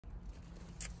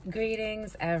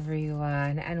Greetings,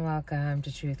 everyone, and welcome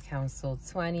to Truth Council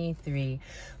 23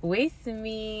 with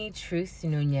me, Truth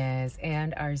Nunez,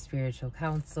 and our spiritual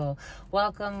council.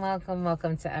 Welcome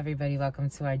to everybody. Welcome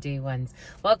to our day ones.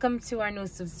 Welcome to our new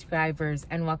subscribers,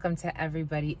 and welcome to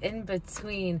everybody in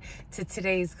between to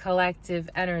today's collective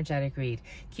energetic read.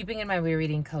 Keeping in mind, we're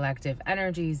reading collective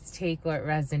energies. Take what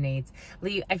resonates.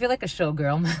 Leave. I feel like a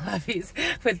showgirl, my lovies,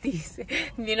 with these,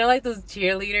 like those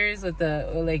cheerleaders with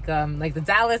the like the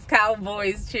Dallas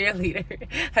Cowboys cheerleader.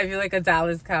 I feel like a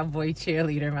Dallas Cowboy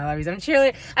cheerleader, my lovies.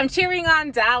 I'm cheering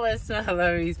on Dallas, my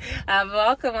lovies.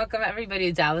 Welcome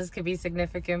everybody. Dallas could be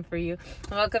significant for you.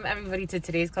 Welcome everybody to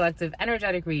today's collective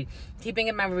energetic read. Keeping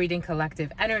in mind, we're reading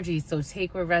collective energy, so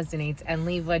take what resonates and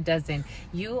leave what doesn't.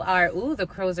 You are, the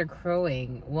crows are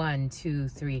crowing. 1, 2,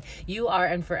 3. You are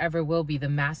and forever will be the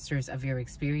masters of your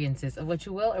experiences, of what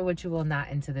you will or what you will not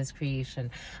into this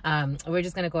creation. We're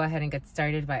just going to go ahead and get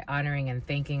started by honoring and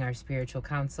thanking our spiritual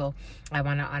council. I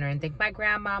want to honor and thank my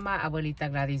grandmama,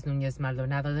 Abuelita Gladys Nunez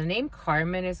Maldonado. The name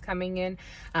Carmen is coming in.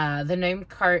 The name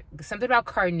something about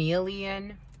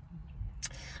carnelian.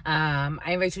 I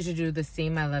invite you to do the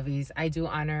same, my lovies. I do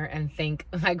honor and thank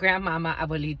my grandmama,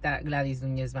 Abuelita Gladys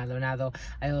Nunez Maldonado.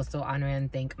 I also honor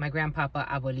and thank my grandpapa,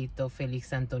 Abuelito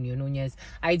Felix Antonio Nunez.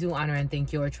 I do honor and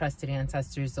thank your trusted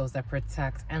ancestors, those that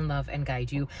protect and love and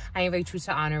guide you. I invite you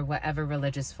to honor whatever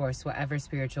religious force, whatever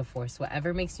spiritual force,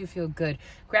 whatever makes you feel good,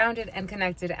 grounded and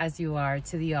connected as you are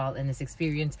to the all in this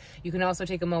experience. You can also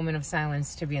take a moment of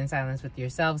silence to be in silence with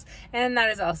yourselves, and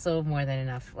that is also more than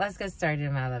enough. Let's get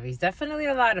started, my lovies. Definitely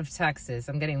a lot of Texas.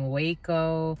 I'm getting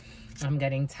Waco. I'm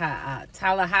getting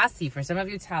Tallahassee. For some of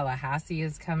you, Tallahassee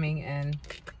is coming in.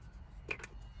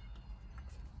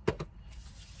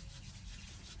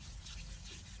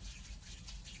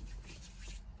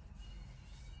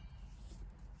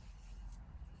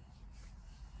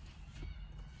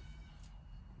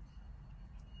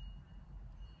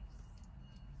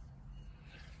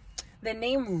 The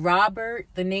name Robert,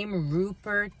 the name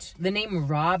Rupert, the name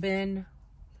Robin.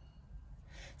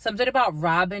 Something about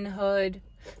Robin Hood.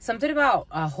 Something about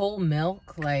whole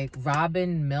milk, like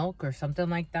Robin milk or something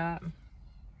like that.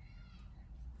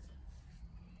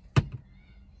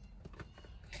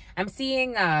 I'm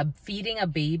seeing feeding a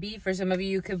baby. For some of you,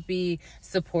 you could be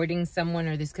supporting someone,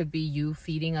 or this could be you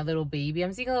feeding a little baby.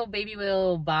 I'm seeing a little baby with a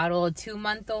little bottle, a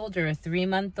 2-month-old or a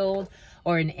 3-month-old,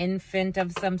 or an infant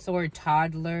of some sort,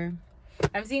 toddler.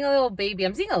 I'm seeing a little baby.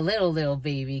 I'm seeing a little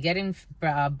baby getting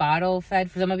bottle fed.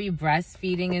 For some of you,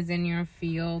 breastfeeding is in your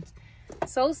field.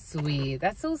 So sweet.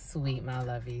 That's so sweet, my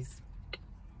lovies.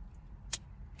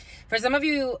 For some of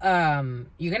you,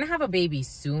 you're going to have a baby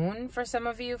soon. For some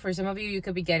of you, you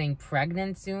could be getting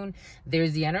pregnant soon.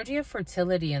 There's the energy of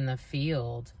fertility in the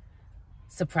field.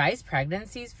 Surprise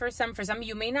pregnancies for some. For some,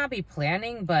 you may not be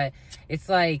planning, but it's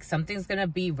like something's gonna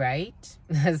be right.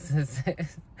 It's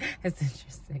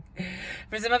interesting.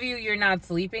 For some of you, you're not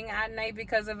sleeping at night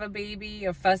because of a baby,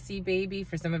 a fussy baby.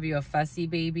 For some of you, a fussy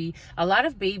baby. A lot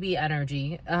of baby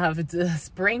energy.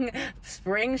 Spring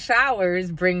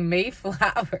showers bring May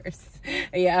flowers.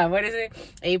 Yeah, what is it?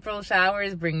 April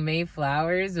showers bring May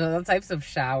flowers. All types of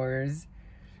showers.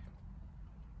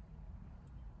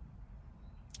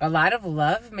 A lot of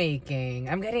love making.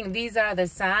 I'm getting, these are the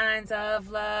signs of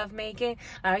love making.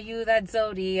 Are you that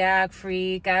zodiac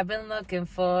freak? I've been looking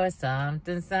for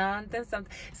something.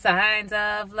 Signs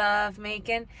of love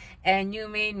making. And you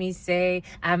made me say,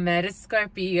 I met a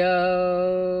Scorpio.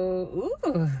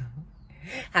 Ooh.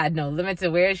 Had no limit to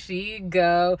where she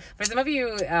go. For some of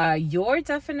you, you're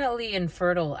definitely in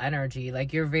fertile energy.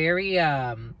 Like you're very,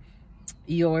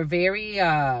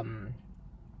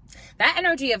 that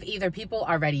energy of either people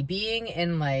already being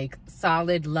in like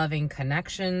solid loving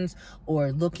connections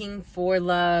or looking for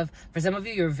love. For some of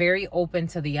you, you're very open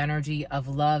to the energy of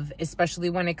love,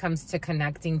 especially when it comes to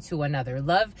connecting to another.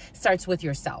 Love starts with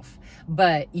yourself,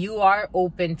 but you are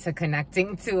open to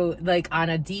connecting to like on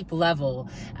a deep level.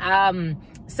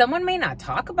 Someone may not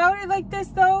talk about it like this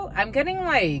though. I'm getting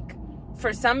like,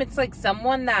 for some, it's like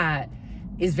someone that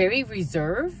is very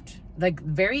reserved. Like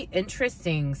very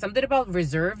interesting. Something about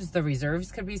reserves. The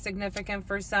reserves could be significant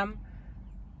for some.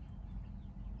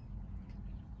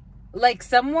 Like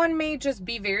someone may just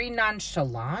be very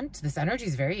nonchalant. This energy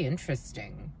is very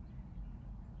interesting.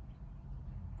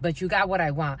 But you got what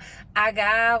I want. I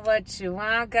got what you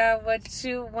want, got what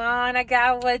you want. I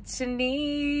got what you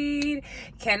need.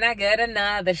 Can I get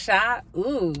another shot?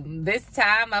 Ooh, this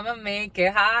time I'm gonna make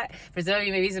it hot. For some of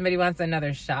you, maybe somebody wants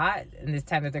another shot, and this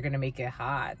time that they're gonna make it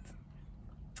hot.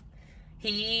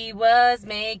 He was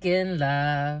making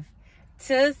love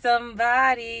to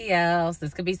somebody else.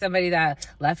 This could be somebody that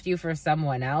left you for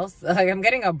someone else. Like, I'm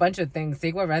getting a bunch of things.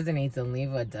 Take what resonates and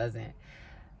leave what doesn't.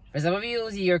 For some of you,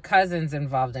 your cousin's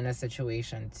involved in a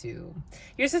situation too.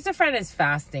 Your sister friend is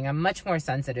fasting. I'm much more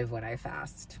sensitive when I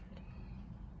fast.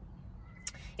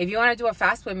 If you want to do a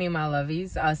fast with me, my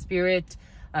lovies, Spirit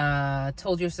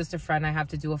told your sister friend I have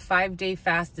to do a 5-day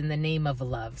fast in the name of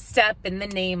love. Step in the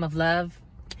name of love.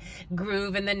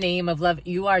 Groove in the name of love.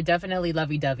 You are definitely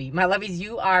lovey-dovey. My lovies,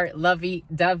 you are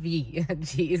lovey-dovey.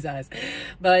 Jesus.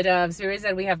 But Spirit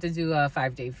said we have to do a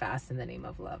 5-day fast in the name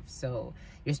of love. So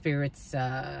your spirits,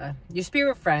 your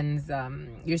spirit friends,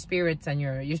 your spirits and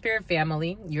your spirit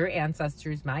family, your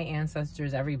ancestors, my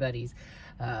ancestors, everybody's,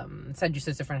 said your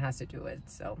sister friend has to do it.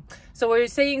 So we're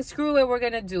saying, screw it, we're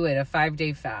going to do it. A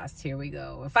 5-day fast. Here we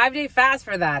go. A 5-day fast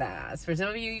for that ass. For some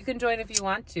of you, you can join if you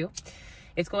want to.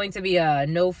 It's going to be a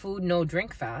no food, no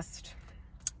drink fast.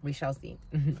 We shall see.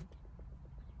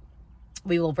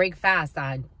 We will break fast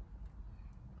on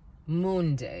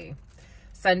Moon Day.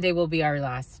 Sunday will be our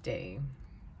last day,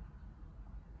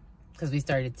 because we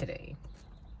started today.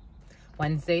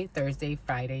 Wednesday, Thursday,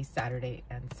 Friday, Saturday,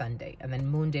 and Sunday. And then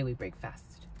Moon Day, we break fast.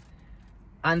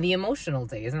 On the emotional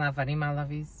day. Isn't that funny, my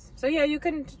lovies? So yeah, you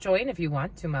can join if you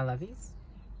want to, my lovies.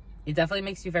 It definitely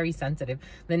makes you very sensitive.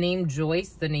 The name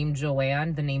Joyce, the name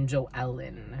Joanne, the name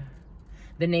Joellen,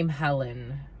 the name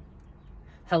Helen,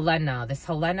 Helena. This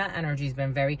Helena energy has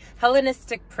been very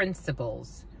Hellenistic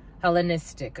principles.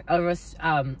 Hellenistic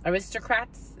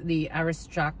aristocrats,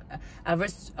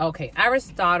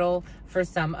 Aristotle for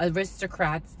some,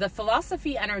 aristocrats. The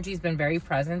philosophy energy has been very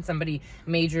present. Somebody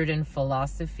majored in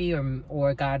philosophy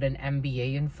or got an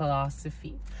MBA in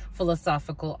philosophy,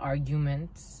 philosophical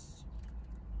arguments.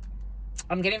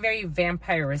 I'm getting very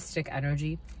vampiristic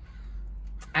energy.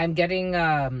 I'm getting,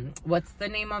 what's the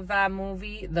name of that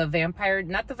movie? The Vampire,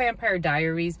 not the Vampire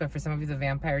Diaries, but for some of you, the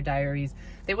Vampire Diaries.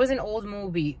 There was an old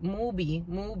movie,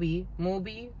 something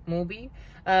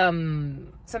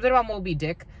about Moby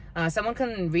Dick. Someone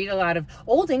can read a lot of,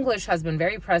 Old English has been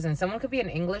very present. Someone could be an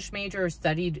English major or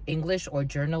studied English or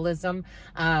journalism.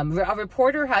 A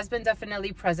reporter has been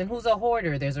definitely present. Who's a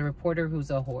hoarder? There's a reporter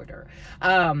who's a hoarder.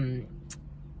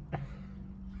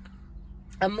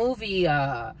 A movie,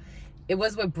 it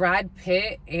was with Brad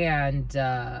Pitt and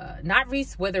not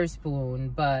Reese Witherspoon,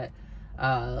 but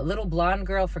little blonde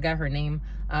girl, forget her name.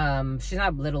 She's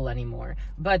not little anymore,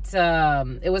 but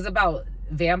it was about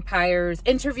vampires.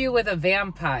 Interview with a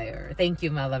Vampire. Thank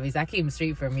you, my lovies. That came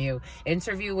straight from you.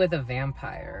 Interview with a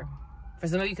Vampire. For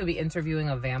some of you, could be interviewing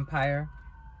a vampire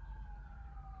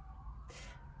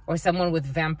or someone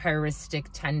with vampiristic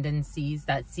tendencies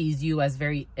that sees you as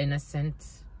very innocent.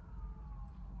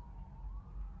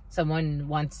 Someone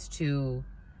wants to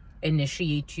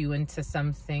initiate you into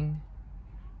something.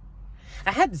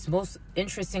 I had this most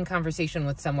interesting conversation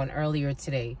with someone earlier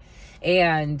today,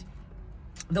 and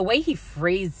the way he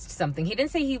phrased something, he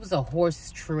didn't say he was a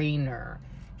horse trainer.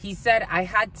 He said, I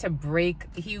had to break,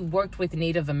 he worked with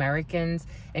Native Americans,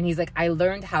 and he's like, I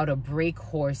learned how to break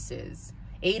horses.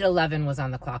 8/11 was on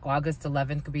the clock. August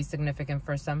 11th could be significant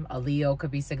for some. A Leo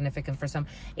could be significant for some.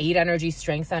 8 energy,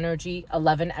 strength energy.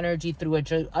 11 energy through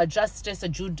a justice, a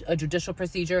judicial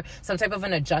procedure, some type of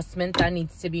an adjustment that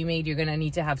needs to be made. You're going to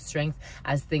need to have strength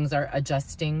as things are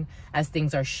adjusting, as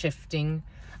things are shifting.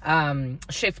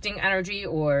 Shifting energy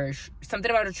or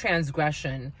something about a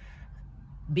transgression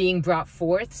being brought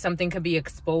forth. Something could be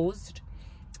exposed.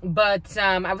 But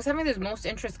I was having this most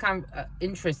interest.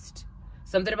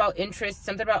 Something about interest,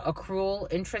 something about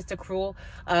accrual, interest accrual,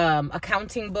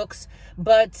 accounting books,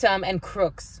 but, and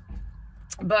crooks,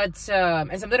 but,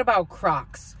 and something about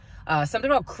Crocs,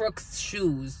 something about Crooks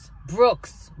shoes,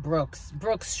 Brooks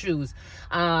shoes,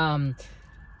 something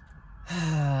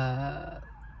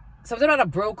about a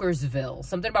Brokersville,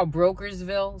 something about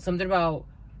Brokersville, something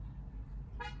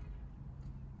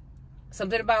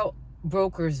about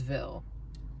Brokersville,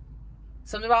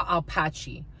 something about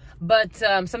Apache. But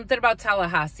something about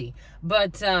Tallahassee.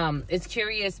 But it's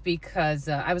curious because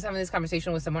I was having this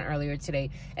conversation with someone earlier today,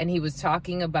 and he was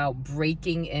talking about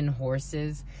breaking in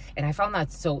horses. And I found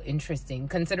that so interesting,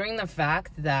 considering the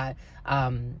fact that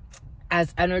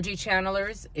as energy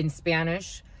channelers in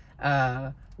Spanish,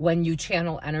 when you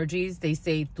channel energies, they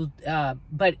say,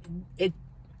 but it,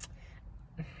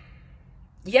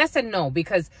 yes and no,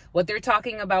 because what they're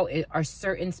talking about are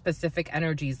certain specific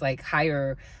energies, like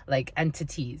higher, like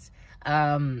entities.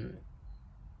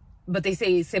 But they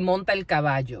say, se monta el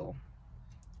caballo,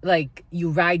 like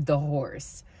you ride the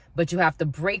horse, but you have to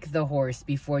break the horse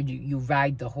before you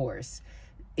ride the horse.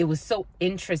 It was so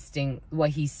interesting what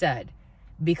he said,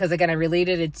 because again, I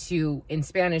related it to, in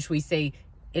Spanish, we say,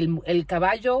 el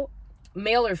caballo,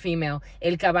 male or female,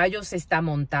 el caballo se está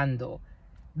montando.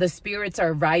 The spirits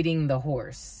are riding the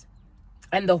horse.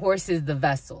 And the horse is the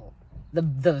vessel,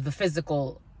 the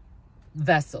physical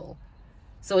vessel.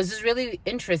 So it's just really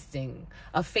interesting.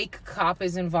 A fake cop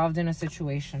is involved in a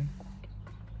situation.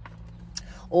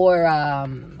 Or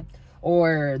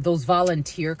those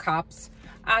volunteer cops.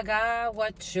 I got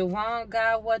what you want,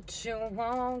 got what you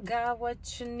want, got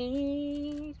what you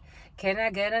need. Can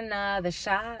I get another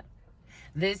shot?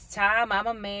 This time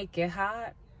I'ma make it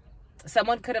hot.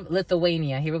 Someone could have,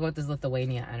 Lithuania. Here we go with this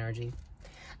Lithuania energy.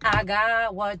 I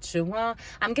got what you want.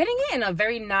 I'm getting it in a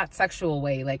very not sexual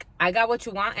way. Like, I got what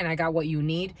you want and I got what you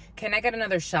need. Can I get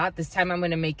another shot? This time I'm going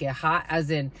to make it hot.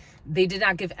 As in, they did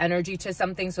not give energy to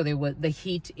something. So the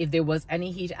heat, if there was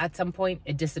any heat at some point,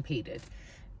 it dissipated.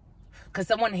 Because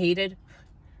someone hated.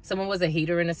 Someone was a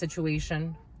hater in a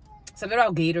situation. Something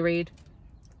about Gatorade.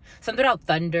 Something about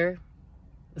thunder.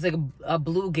 It's like a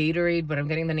blue Gatorade, but I'm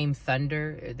getting the name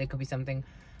Thunder. There could be something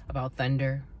about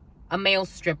thunder. A male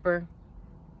stripper.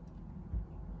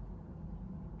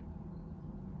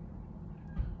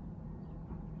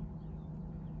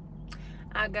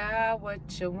 I got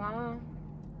what you want,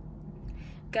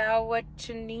 got what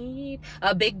you need.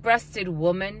 A big-breasted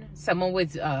woman, someone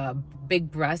with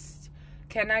big breasts.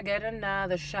 Can I get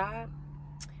another shot?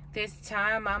 This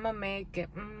time I'ma make it.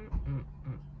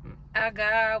 I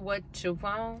got what you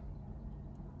want.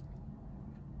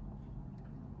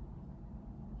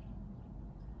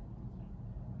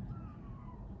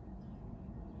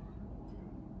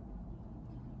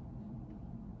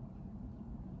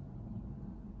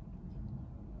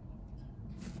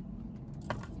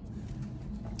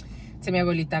 To mi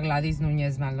abuelita Gladys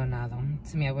Núñez Maldonado.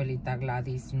 To mi abuelita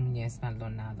Gladys Núñez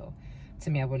Maldonado. To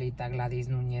mi abuelita Gladys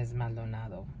Núñez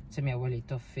Maldonado. To mi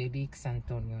abuelito Félix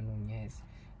Antonio Núñez.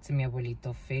 To mi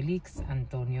abuelito Félix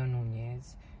Antonio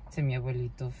Núñez. To mi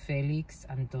abuelito Félix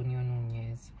Antonio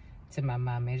Núñez. To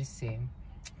Mama Mercé.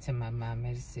 To Mama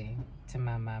Mercé. To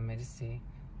Mama Mercé.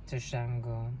 To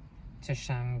Shango. To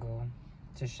Shango.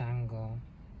 To Shango.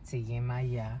 To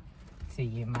Yemaya. To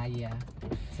Yemaya.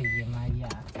 To Yemaya.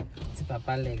 To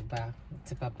Papa Legba.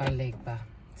 To Papa Legba.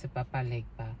 To Papa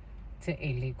Legba. To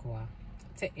Elegua.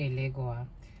 To Elegua.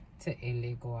 To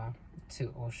Elegua. To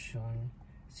Oshun.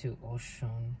 To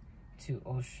Oshun. To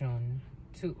Oshun.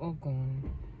 To Ogun.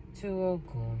 To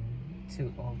Ogun.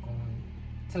 To Ogun.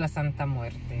 To la Santa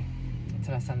Muerte.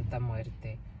 To la Santa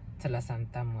Muerte. To la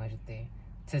Santa Muerte.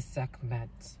 To Sakmat.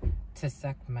 To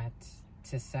Sakmat.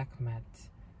 To Sakmat.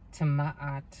 To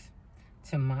Ma'at.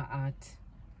 To Ma'at.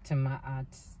 To Ma'at.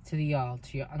 To the all,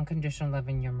 to your unconditional love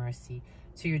and your mercy,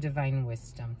 to your divine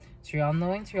wisdom, to your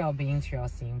all-knowing, to your all-being, to your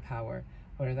all-seeing power.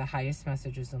 What are the highest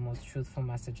messages, the most truthful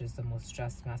messages, the most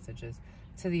just messages?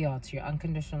 To the all, to your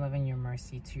unconditional love and your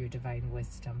mercy, to your divine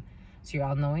wisdom, to your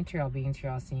all-knowing, to your all-being, to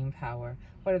your all-seeing power.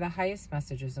 What are the highest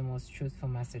messages, the most truthful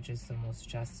messages, the most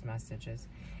just messages?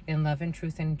 In love and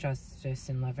truth and justice,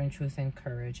 in love and truth and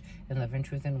courage, in love and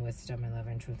truth and wisdom, in love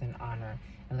and truth and honor,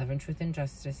 in love and truth and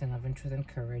justice, in love and truth and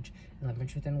courage, in love and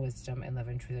truth and wisdom, in love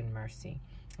and truth and mercy,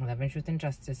 in love and truth and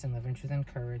justice, in love and truth and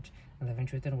courage, in love and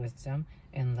truth and wisdom,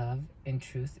 in love and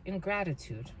truth and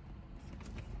gratitude.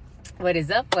 What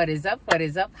is up? What is up? What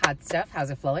is up? Hot stuff. How's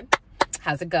it flowing?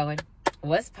 How's it going?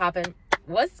 What's popping?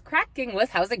 What's cracking?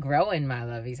 How's it growing, my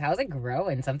lovies? How's it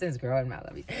growing? Something's growing, my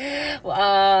lovies.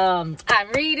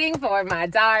 I'm reading for my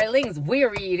darlings. We're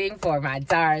reading for my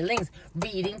darlings.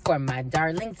 Reading for my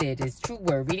darlings. It is true.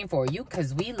 We're reading for you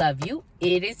because we love you.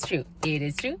 It is true. It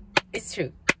is true. It's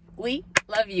true. We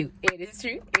love you. It is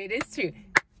true. It is true.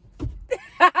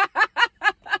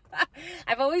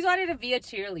 I've always wanted to be a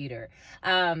cheerleader.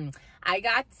 I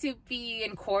got to be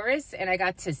in chorus and I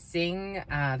got to sing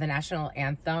the national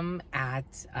anthem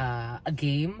at a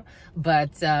game,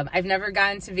 but I've never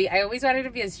gotten to be. I always wanted to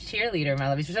be a cheerleader, my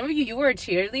lovies. For some of you, you were a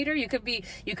cheerleader. You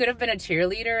could have been a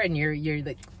cheerleader, and you're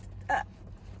like.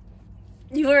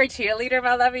 You were a cheerleader,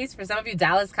 my lovies. For some of you,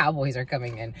 Dallas Cowboys are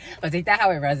coming in. But take that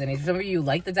how it resonates. For some of you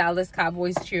like the Dallas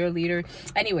Cowboys cheerleader.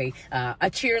 Anyway, a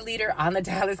cheerleader on the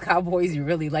Dallas Cowboys. You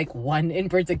really like one in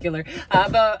particular.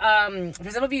 But for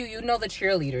some of you, you know the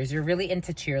cheerleaders. You're really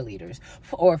into cheerleaders.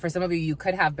 Or for some of you, you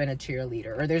could have been a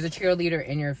cheerleader. Or there's a cheerleader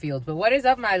in your field. But what is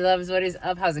up, my loves? What is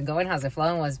up? How's it going? How's it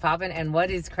flowing? What's popping? And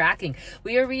what is cracking?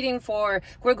 We are reading for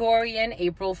Gregorian,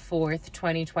 April 4th,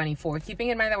 2024. Keeping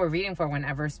in mind that we're reading for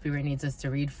whenever Spirit needs us to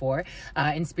read for.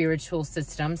 In spiritual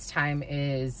systems, time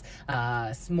is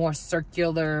more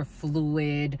circular,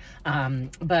 fluid,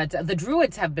 but the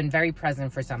druids have been very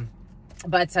present for some.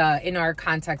 But in our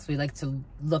context, we like to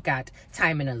look at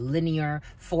time in a linear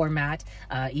format,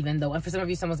 even though, and for some of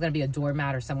you, someone's going to be a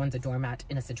doormat or someone's a doormat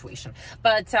in a situation.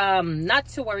 But not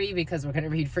to worry, because we're going to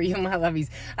read for you, my lovies.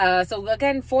 So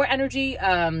again, for energy,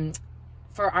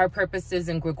 for our purposes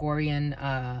in Gregorian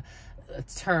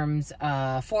terms,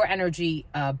 for energy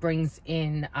brings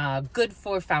in good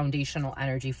for foundational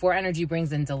energy. For energy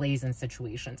brings in delays in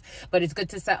situations, but it's good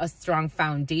to set a strong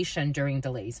foundation during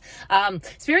delays.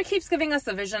 Spirit keeps giving us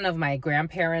a vision of my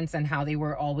grandparents and how they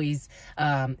were always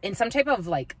in some type of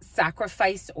like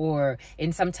sacrifice or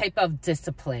in some type of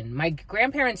discipline. My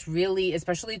grandparents really,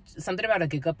 especially something about a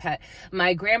gigapet,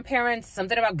 my grandparents,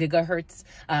 something about gigahertz,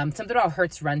 something about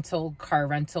hertz rental, car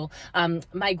rental.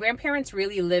 My grandparents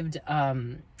really lived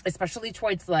especially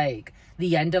towards like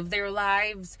the end of their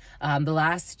lives, the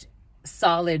last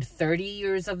solid 30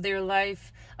 years of their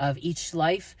life, of each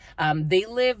life, they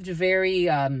lived very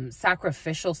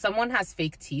sacrificial. Someone has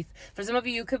fake teeth. For some of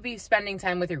you, you could be spending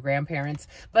time with your grandparents,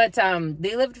 but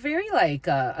they lived very like,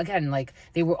 again, like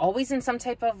they were always in some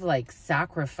type of like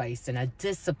sacrifice and a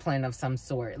discipline of some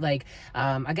sort. Like,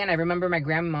 again, I remember my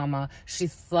grandmama, she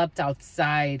slept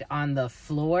outside on the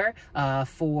floor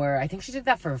for, I think she did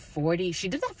that for 40, she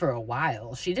did that for a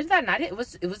while. She did that, it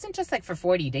wasn't just like for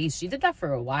 40 days. She did that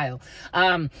for a while.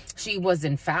 She was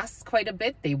in fast quite a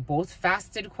bit. They both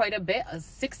fasted quite a bit.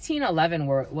 1611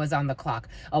 was on the clock.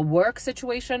 A work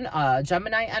situation,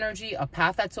 Gemini energy, a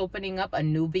path that's opening up, a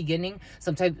new beginning,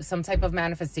 some type of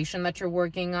manifestation that you're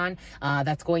working on,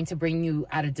 that's going to bring you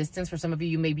at a distance. For some of you,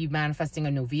 you may be manifesting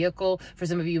a new vehicle. For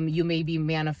some of you, you may be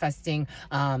manifesting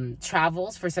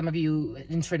travels. For some of you,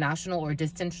 international or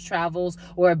distant travels,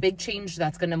 or a big change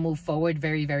that's going to move forward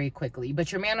very, very quickly.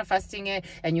 But you're manifesting it,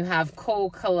 and you have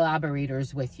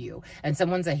co-collaborators with you, and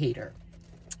someone's a hater.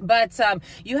 But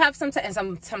you have some time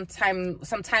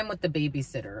with the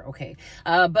babysitter, okay?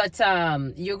 But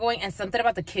you're going, and something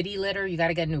about the kitty litter. You got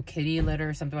to get a new kitty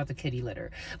litter. Something about the kitty litter.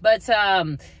 But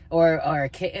or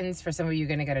kittens. For some of you, you're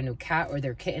gonna get a new cat, or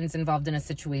there are kittens involved in a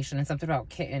situation, and something about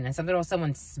kitten, and something about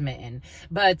someone smitten.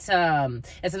 But and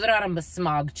something about a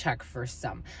smog check for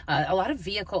some. A lot of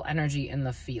vehicle energy in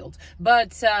the field.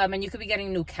 But and you could be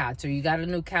getting new cats, or you got a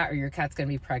new cat, or your cat's gonna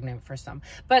be pregnant for some.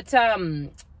 But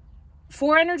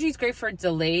 4 energy is great for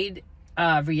delayed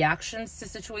reactions to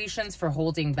situations, for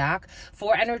holding back.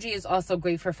 4 energy is also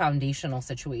great for foundational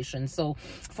situations. So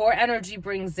 4 energy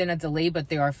brings in a delay, but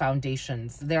there are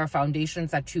foundations. There are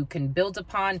foundations that you can build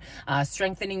upon,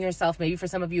 strengthening yourself. Maybe for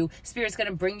some of you, Spirit's going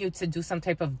to bring you to do some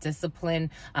type of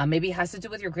discipline. Maybe it has to do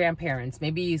with your grandparents.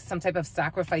 Maybe some type of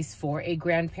sacrifice for a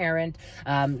grandparent.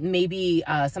 Maybe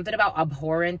something about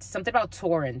abhorrent, something about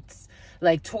torrents.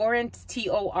 Like torrents,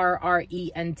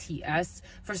 Torrents.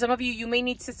 For some of you, you may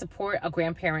need to support a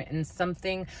grandparent in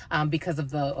something because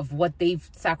of what they've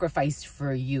sacrificed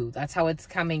for you. That's how it's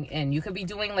coming in. You could be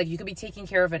doing, like, you could be taking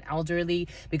care of an elderly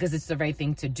because it's the right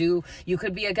thing to do. You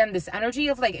could be, again, this energy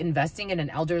of like investing in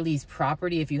an elderly's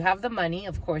property. If you have the money,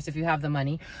 of course, if you have the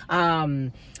money,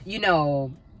 you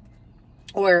know,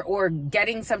 or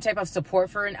getting some type of support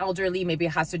for an elderly. Maybe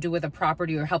it has to do with a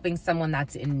property or helping someone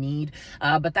that's in need.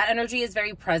 But that energy is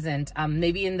very present.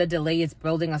 Maybe in the delay, it's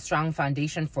building a strong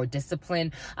foundation for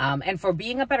discipline and for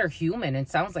being a better human. It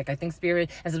sounds like, I think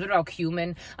Spirit is a bit about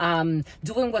human,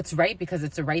 doing what's right because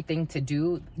it's the right thing to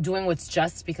do, doing what's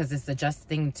just because it's the just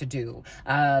thing to do.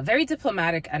 Very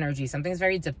diplomatic energy. Something's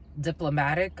very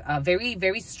diplomatic, very,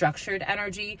 very structured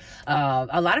energy,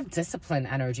 a lot of discipline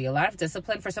energy, a lot of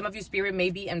discipline. For some of you, Spirit may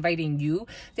be inviting you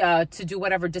to do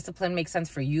whatever discipline makes sense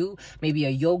for you. Maybe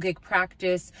a yogic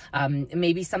practice,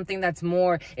 maybe something that's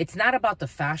more, it's not about the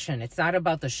fashion, it's not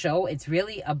about the show, it's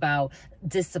really about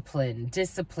discipline,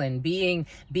 being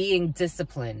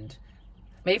disciplined.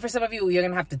 Maybe for some of you, you're going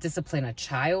to have to discipline a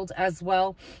child as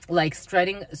well. Like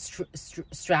straddling,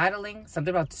 something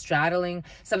about straddling,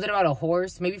 something about a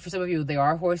horse. Maybe for some of you, there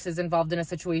are horses involved in a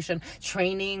situation.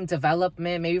 Training,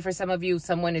 development. Maybe for some of you,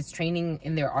 someone is training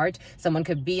in their art. Someone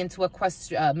could be into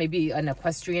maybe an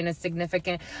equestrian is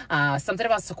significant. Something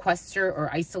about sequester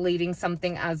or isolating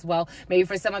something as well. Maybe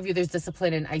for some of you, there's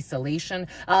discipline in isolation.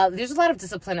 There's a lot of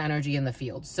discipline energy in the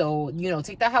field. So, you know,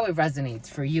 take that how it resonates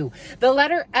for you. The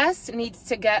letter S needs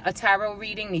to get a tarot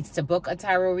reading, needs to book a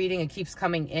tarot reading. It keeps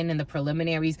coming in the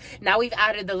preliminaries. Now we've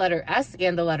added the letter S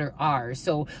and the letter R.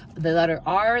 So the letter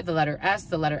R, the letter S,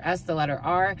 the letter S, the letter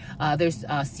R. There's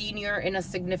a senior in a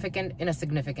significant, a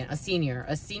senior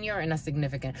in a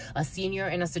significant, a senior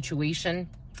in a situation.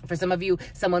 For some of you,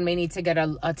 someone may need to get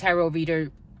a tarot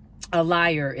reader a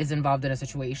liar is involved in a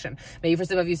situation. Maybe for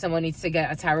some of you, someone needs to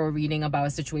get a tarot reading about a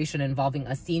situation involving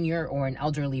a senior or an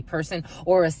elderly person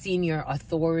or a senior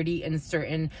authority in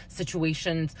certain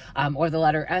situations, or the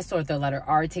letter S or the letter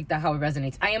R. Take that how it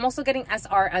resonates. I am also getting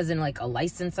SR as in like a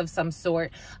license of some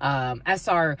sort.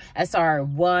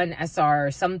 SR1,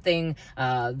 SR something,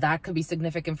 that could be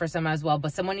significant for some as well.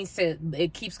 But someone needs to,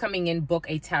 it keeps coming in, book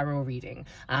a tarot reading.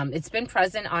 It's been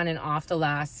present on and off the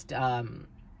last,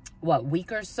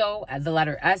 week or so. At the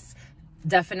letter S,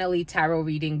 definitely tarot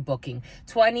reading booking.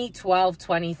 2012,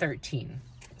 2013.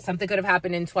 Something could have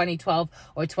happened in 2012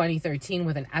 or 2013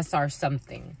 with an SR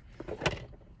something.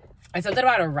 And something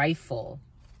about a rifle.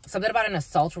 Something about an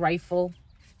assault rifle.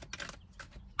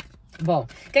 Well,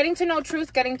 getting to know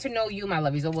truth, getting to know you, my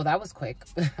lovies. Oh, well, that was quick.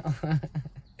 Well,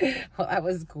 that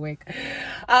was quick.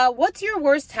 What's your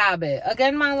worst habit?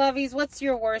 Again, my lovies, what's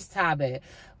your worst habit?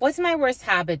 What's my worst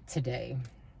habit today?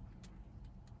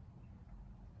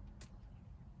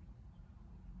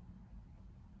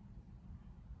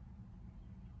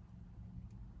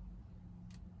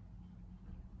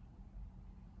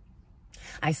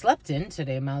 I slept in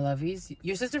today, my lovies.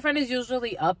 Your sister friend is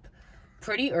usually up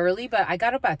pretty early, but I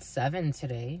got up at 7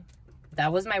 today.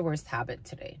 That was my worst habit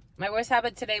today. My worst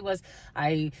habit today was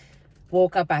I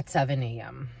woke up at 7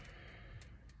 a.m.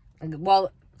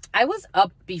 Well, I was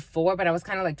up before, but I was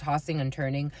kind of like tossing and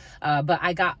turning. But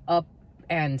I got up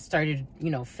and started,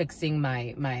 you know, fixing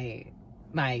my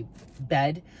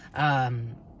bed at,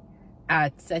 I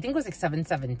think it was like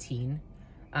 7:17.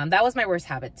 That was my worst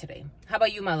habit today. How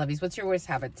about you, my lovies? What's your worst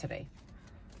habit today?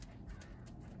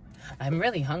 I'm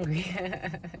really hungry.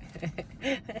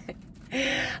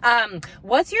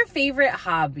 What's your favorite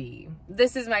hobby?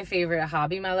 This is my favorite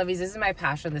hobby, my lovies. This is my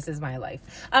passion. This is my life.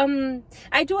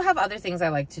 I do have other things I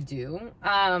like to do.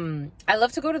 I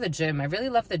love to go to the gym. I really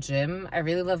love the gym. I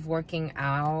really love working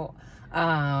out.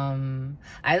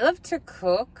 I love to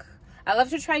cook. I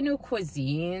love to try new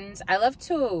cuisines. I love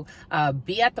to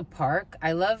be at the park.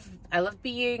 I love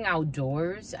being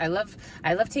outdoors. I love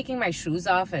taking my shoes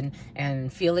off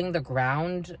and feeling the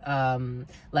ground,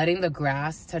 letting the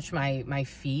grass touch my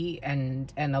feet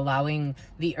and allowing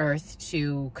the earth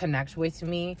to connect with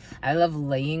me. I love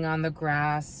laying on the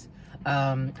grass.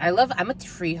 I'm a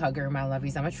tree hugger, my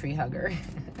lovies. I'm a tree hugger.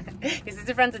 Your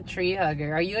sister friend's a tree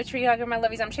hugger. Are you a tree hugger, my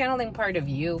lovies? I'm channeling part of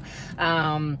you.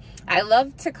 I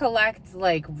love to collect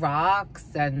like rocks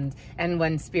and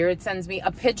when spirit sends me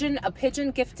a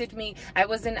pigeon gifted me. I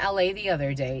was in LA the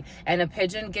other day and a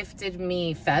pigeon gifted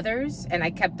me feathers and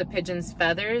I kept the pigeon's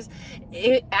feathers.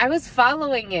 I was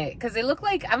following it because it looked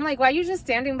like, I'm like, why are you just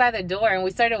standing by the door? And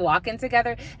we started walking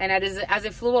together and as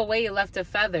it flew away, it left a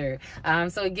feather.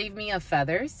 So it gave me a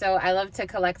feather. So I love to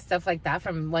collect stuff like that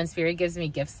from when spirit gives me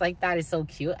gifts like that. It's so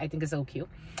cute. I think it's so cute.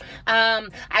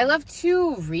 I love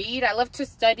to read. I love to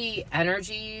study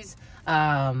energies.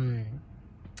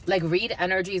 Like read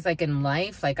energies like in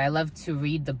life. Like I love to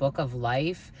read the book of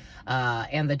life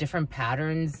and the different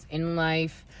patterns in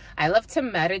life. I love to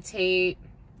meditate.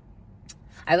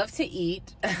 I love to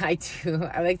eat. I do.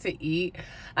 I like to eat.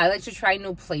 I like to try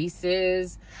new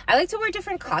places. I like to wear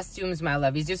different costumes, my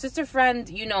lovies. Your sister friend,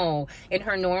 you know,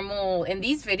 in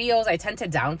these videos, I tend to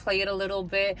downplay it a little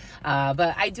bit.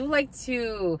 But I do like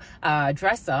to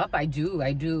dress up. I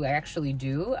actually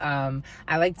do.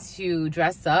 I like to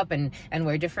dress up and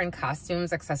wear different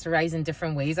costumes, accessorize in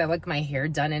different ways. I like my hair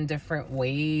done in different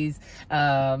ways.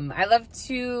 I love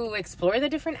to explore the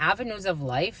different avenues of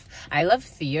life. I love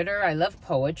theater. I love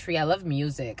poetry. I love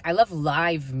music. I love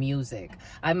live music.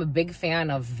 I'm a big fan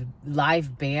of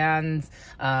live bands,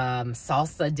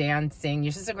 salsa dancing.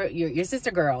 Your sister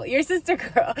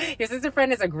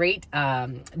friend is a great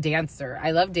dancer.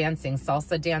 I love dancing,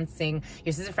 salsa dancing.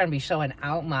 Your sister friend be showing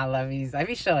out, my lovies. I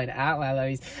be showing out, my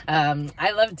lovies.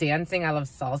 I love dancing. I love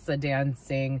salsa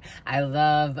dancing. I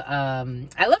love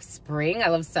spring. I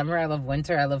love summer. I love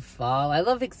winter. I love fall. I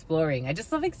love exploring. I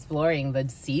just love exploring the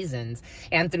seasons.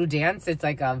 And through dance, it's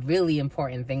like a really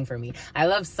important thing for me. I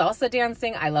love salsa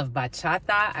dancing. I love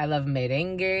bachata. I love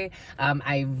merengue.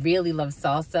 I really love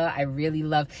salsa.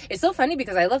 It's so funny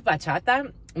because I love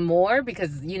bachata more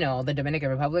because, you know, the Dominican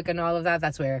Republic and all of that.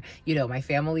 That's where, you know, my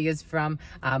family is from,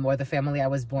 or the family I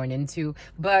was born into.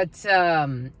 But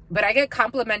but I get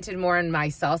complimented more on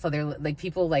myself. So they're like,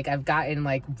 people like, I've gotten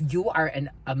like, you are an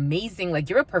amazing, like,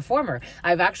 you're a performer.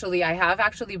 I have actually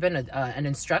been an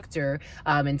instructor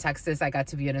in Texas. I got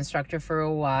to be an instructor for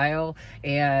a while,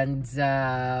 and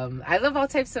I love all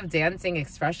types of dancing,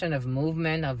 expression of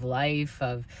movement, of life,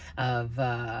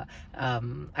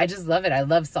 I just love it. I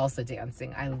love salsa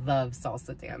dancing. I love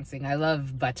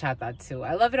bachata too.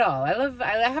 I love it all.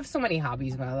 I have so many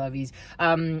hobbies, my lovies.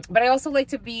 But I also like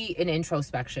to be in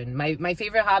introspection. My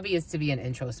favorite hobby is to be in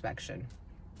introspection.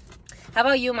 How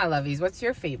about you, my lovies? What's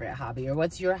your favorite hobby, or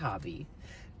what's your hobby?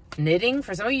 Knitting?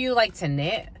 For some of you like to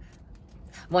knit.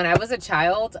 When I was a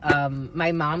child,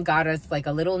 my mom got us like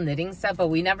a little knitting set, but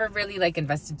we never really like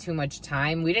invested too much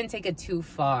time. We didn't take it too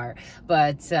far,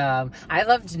 but I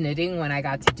loved knitting when I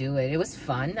got to do it. It was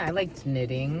fun. I liked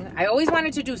knitting. I always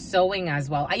wanted to do sewing as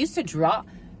well. I used to draw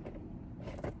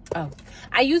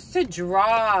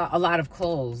a lot of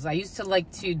clothes. I used to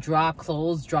like to draw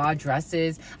clothes, draw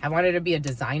dresses. I wanted to be a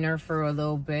designer for a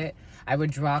little bit. I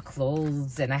would draw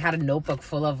clothes, and I had a notebook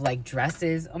full of like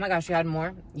dresses. Oh my gosh, you had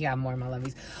more? Yeah, more, my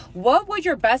lovies. What would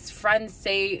your best friend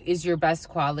say is your best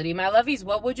quality? My lovies,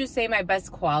 what would you say my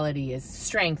best quality is?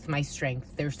 Strength, my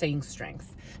strength. They're saying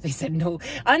strength. They said no,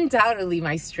 undoubtedly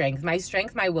my strength,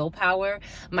 my willpower,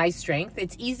 my strength.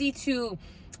 It's easy to,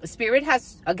 Spirit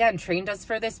has, again, trained us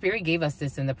for this. Spirit gave us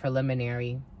this in the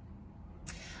preliminary.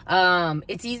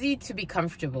 It's easy to be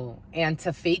comfortable and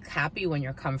to fake happy when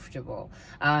you're comfortable.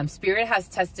 Spirit has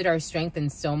tested our strength in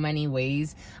so many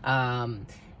ways, and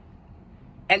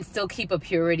still keep a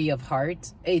purity of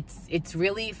heart. It's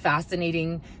really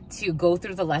fascinating to go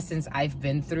through the lessons I've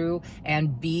been through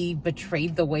and be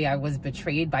betrayed the way I was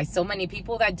betrayed by so many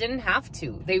people that didn't have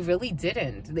to. They really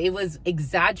didn't. It was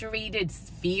exaggerated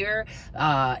fear,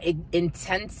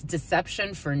 intense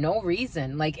deception for no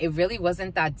reason. Like, it really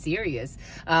wasn't that serious.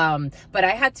 But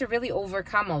I had to really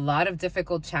overcome a lot of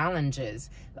difficult challenges,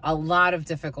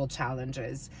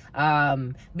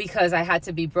 because I had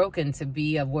to be broken to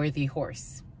be a worthy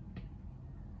horse.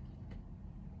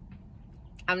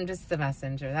 I'm just the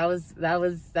messenger. That's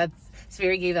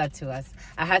Spirit gave that to us.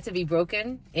 I had to be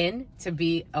broken in to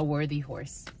be a worthy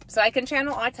horse. So I can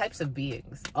channel all types of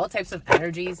beings, all types of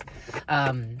energies.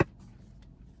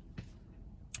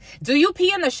 Do you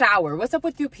pee in the shower? What's up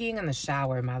with you peeing in the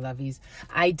shower, my lovies?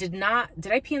 Did I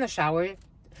pee in the shower?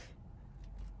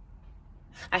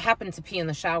 I happened to pee in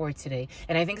the shower today,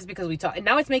 and I think it's because we talked. And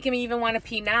now it's making me even want to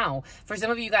pee now. For some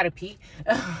of you gotta pee.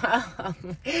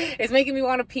 It's making me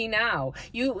want to pee now.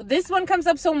 This one comes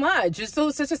up so much. It's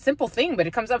such a simple thing, but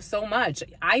it comes up so much.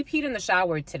 I peed in the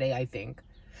shower today, I think.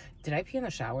 Did I pee in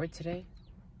the shower today?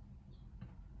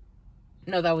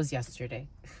 No, that was yesterday.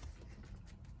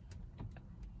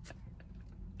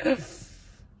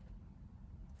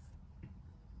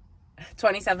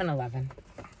 27:11.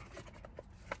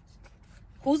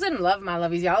 Who's in love, my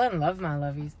lovies? Y'all in love, my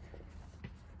lovies?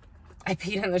 I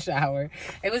peed in the shower.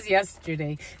 It was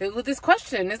yesterday. With this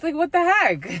question, it's like, what the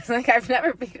heck? It's like, I've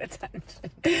never paid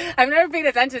attention. I've never paid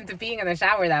attention to peeing in the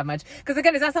shower that much. Because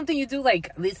again, it's not something you do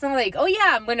like, it's not like, oh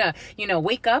yeah, I'm gonna,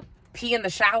 wake up, pee in the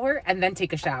shower, and then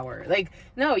take a shower. Like,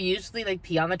 no, you usually like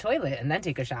pee on the toilet and then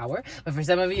take a shower. But for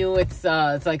some of you, it's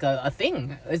like a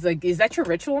thing. It's like, is that your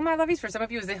ritual, my lovies? For some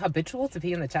of you, is it habitual to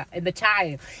pee in the child?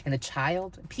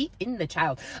 Pee in the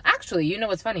child. Actually, you know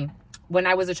what's funny? When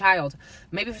I was a child,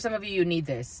 maybe for some of you, you need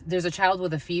this. There's a child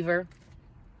with a fever.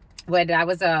 When I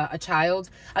was a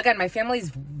child, again, my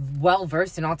family's well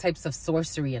versed in all types of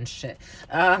sorcery and shit,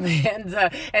 and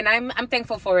I'm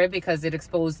thankful for it, because it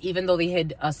exposed, even though they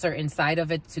hid a certain side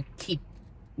of it to keep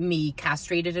me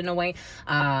castrated in a way,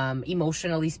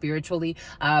 emotionally, spiritually,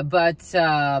 but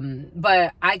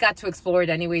I got to explore it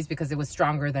anyways, because it was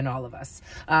stronger than all of us.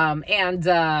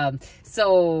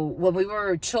 So when we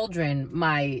were children,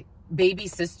 my baby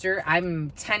sister,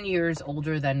 I'm 10 years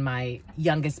older than my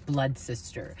youngest blood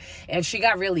sister, and she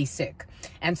got really sick,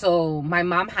 and so my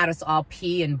mom had us all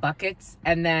pee in buckets,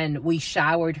 and then we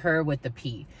showered her with the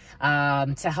pee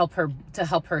to help her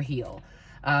heal.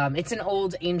 It's an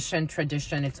old ancient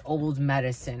tradition. It's old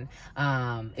medicine.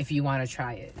 If you want to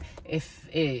try it, if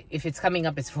it's coming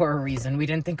up, it's for a reason. We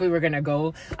didn't think we were going to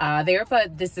go there,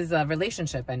 but this is a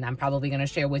relationship, and I'm probably going to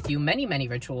share with you many, many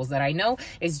rituals that I know.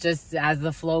 It's just as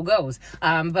the flow goes.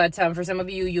 But for some of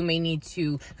you, you may need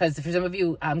to, because for some of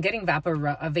you, I'm getting vapor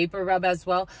rub as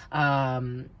well.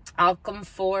 Outcome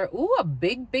for, a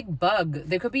big bug.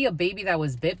 There could be a baby that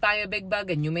was bit by a big bug,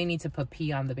 and you may need to put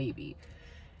pee on the baby.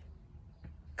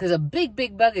 Because a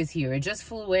big bug is here. It just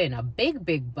flew in. A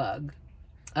big bug.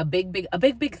 a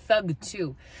big thug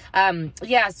too.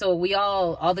 Yeah, so we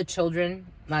all the children,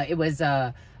 it was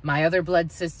my other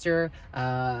blood sister,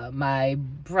 my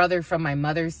brother from my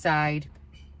mother's side,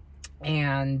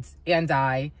 and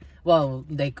I, well,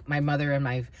 like my mother and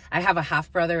I have a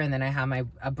half brother, and then I have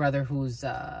a brother who's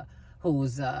a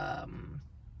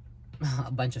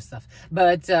bunch of stuff,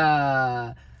 but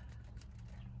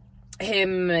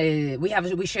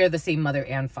we share the same mother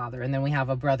and father, and then we have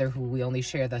a brother who we only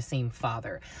share the same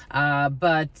father,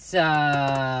 but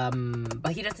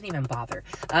he doesn't even bother.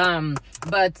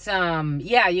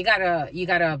 Yeah, you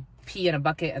gotta pee in a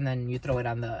bucket and then you throw it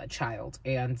on the child,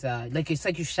 and like it's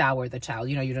like you shower the child,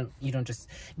 you know, you don't just,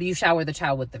 but you shower the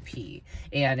child with the pee,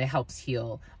 and it helps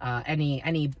heal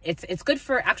it's good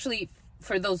for, actually,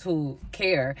 for those who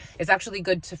care, it's actually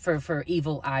good for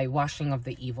evil eye, washing of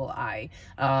the evil eye,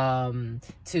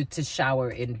 to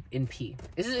shower in pee.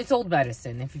 It's old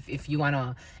medicine. If you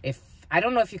wanna, I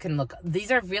don't know if you can look, these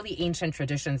are really ancient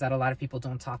traditions that a lot of people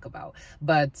don't talk about,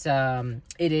 but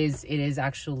it is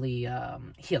actually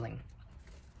healing.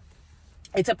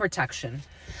 It's a protection.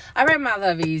 All right, my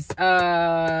lovies.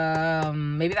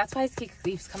 Maybe that's why it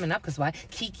keeps coming up. Because why?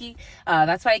 Kiki.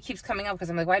 That's why it keeps coming up. Because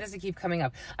I'm like, why does it keep coming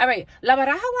up? All right. La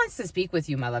Baraja wants to speak with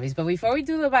you, my lovies. But before we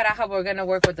do La Baraja, we're going to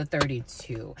work with the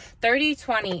 32.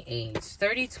 3028.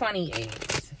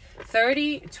 3028.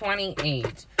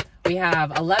 3028. We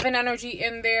have 11 energy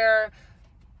in there.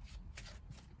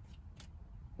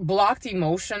 Blocked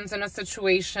emotions in a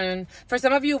situation. For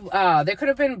some of you, there could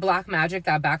have been black magic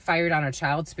that backfired on a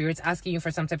child. Spirits asking you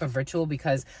for some type of ritual,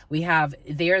 because we have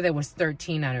there was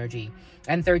 13 energy,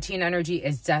 and 13 energy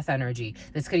is death energy.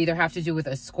 This could either have to do with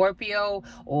a Scorpio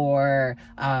or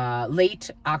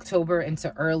late October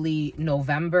into early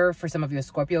November. For some of you, a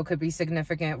Scorpio could be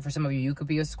significant. For some of you, you could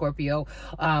be a Scorpio,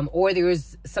 or there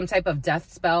is some type of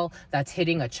death spell that's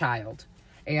hitting a child,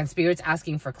 and spirits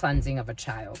asking for cleansing of a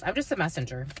child. I'm just a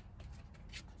messenger.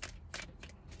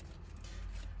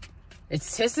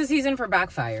 It's tis the season for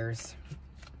backfires.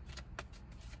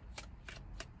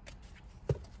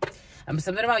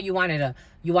 Something about you wanted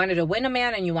to win a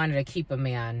man, and you wanted to keep a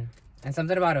man, and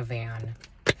something about a van.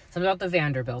 Something about the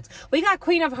Vanderbilt. We got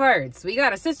Queen of Hearts. We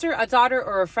got a sister, a daughter,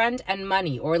 or a friend, and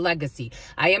money or legacy.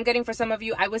 I am getting, for some of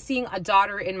you, I was seeing a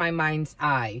daughter in my mind's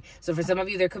eye. So for some of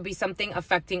you, there could be something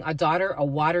affecting a daughter, a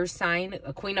water sign,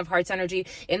 a Queen of Hearts energy.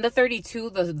 In the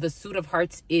 32, the suit of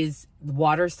hearts is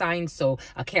water signs, so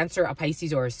a Cancer, a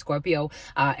Pisces, or a Scorpio,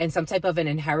 and some type of an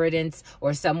inheritance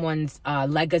or someone's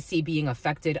legacy being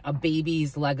affected, a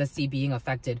baby's legacy being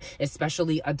affected,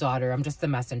 especially a daughter. I'm just the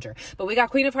messenger. But we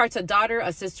got Queen of Hearts, a daughter,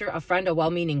 a sister, a friend, a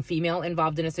well-meaning female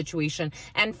involved in a situation,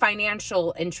 and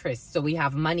financial interests. So we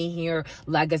have money here,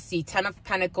 legacy, 10 of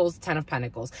Pentacles, 10 of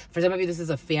Pentacles. For some of you, this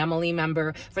is a family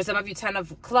member. For some of you, 10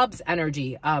 of Clubs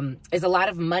energy is a lot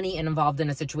of money involved in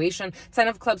a situation. 10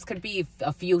 of Clubs could be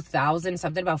a few thousand.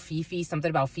 Something about Fifi, something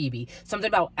about Phoebe, something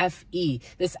about FE.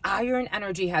 This iron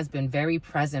energy has been very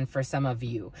present for some of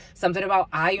you. Something about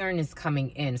iron is coming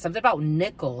in. Something about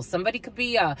nickel. Somebody could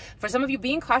be, for some of you,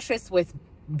 being cautious with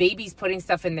babies putting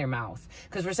stuff in their mouth,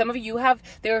 because for some of you,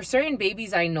 there are certain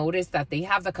babies I noticed that they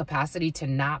have the capacity to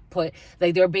not put,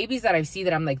 like, there are babies that I see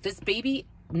that I'm like, this baby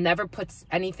never puts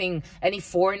anything, any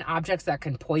foreign objects that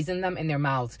can poison them in their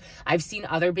mouths. I've seen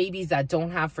other babies that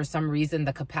don't have, for some reason,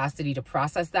 the capacity to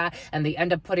process that, and they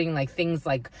end up putting like things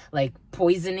like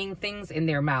poisoning things in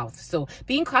their mouth. So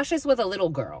being cautious with a little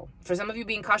girl. For some of you,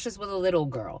 being cautious with a little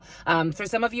girl. For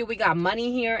some of you, we got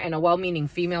money here and a well-meaning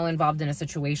female involved in a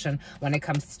situation when it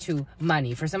comes to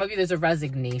money. For some of you, there's a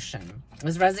resignation.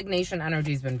 This resignation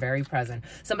energy has been very present.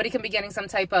 Somebody can be getting some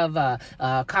type of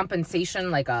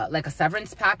compensation, like a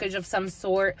severance package of some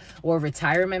sort, or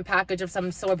retirement package of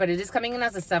some sort, but it is coming in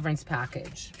as a severance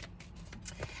package.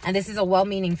 And this is a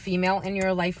well-meaning female in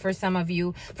your life for some of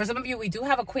you. For some of you, we do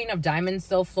have a Queen of Diamonds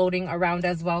still floating around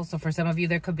as well. So for some of you,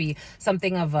 there could be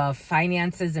something of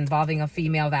finances involving a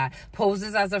female that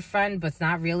poses as a friend, but it's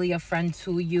not really a friend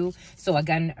to you. So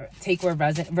again, take where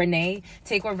Renee,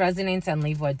 take what resonates and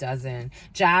leave what doesn't.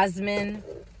 Jasmine.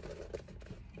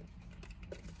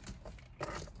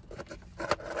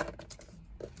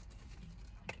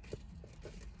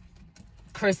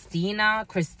 Christine,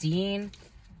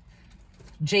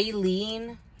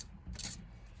 Jaylene,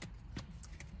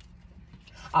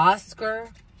 Oscar,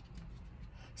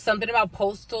 something about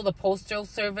postal, the postal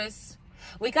service.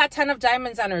 We got 10 of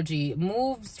Diamonds energy.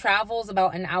 Moves, travels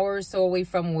about an hour or so away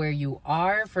from where you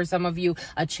are. For some of you,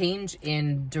 a change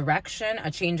in direction,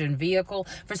 a change in vehicle.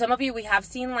 For some of you, we have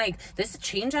seen like this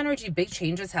change energy, big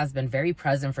changes has been very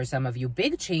present for some of you.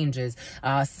 Big changes,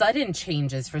 sudden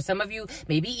changes. For some of you,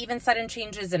 maybe even sudden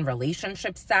changes in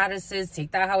relationship statuses.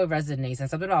 Take that how it resonates. And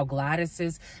something about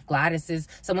Gladys's.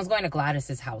 Someone's going to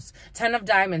Gladys's house. 10 of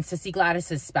Diamonds to see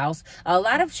Gladys's spouse. A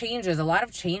lot of changes, a lot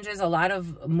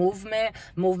of movement,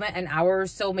 an hour or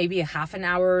so, maybe a half an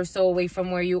hour or so away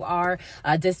from where you are.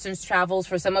 Distance travels.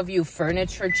 For some of you,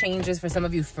 furniture changes. For some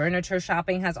of you, furniture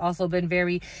shopping has also been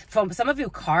very, for some of you,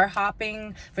 car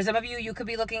hopping. For some of you, you could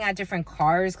be looking at different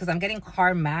cars, because I'm getting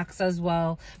car max as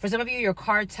well. For some of you, your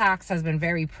car tax has been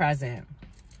very present.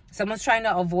 Someone's trying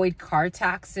to avoid car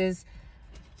taxes.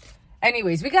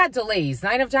 Anyways, we got delays.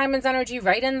 9 of Diamonds energy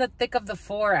right in the thick of the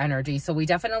 4 energy. So we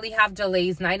definitely have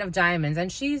delays. 9 of Diamonds.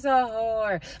 And she's a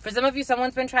whore. For some of you,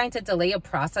 someone's been trying to delay a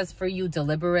process for you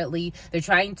deliberately. They're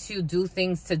trying to do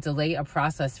things to delay a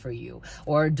process for you.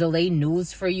 Or delay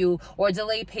news for you. Or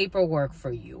delay paperwork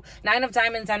for you. 9 of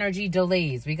Diamonds energy,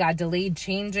 delays. We got delayed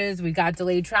changes. We got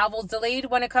delayed travels. Delayed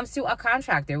when it comes to a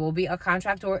contract. There will be a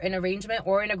contract or an arrangement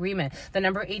or an agreement. The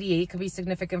number 88 could be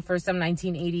significant for some.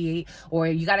 1988. Or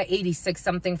you got an 86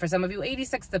 something for some of you.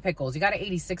 86 the pickles. You got an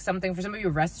 86 something for some of you.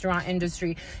 Restaurant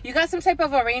industry. You got some type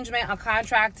of arrangement, a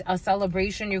contract, a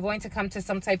celebration. You're going to come to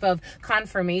some type of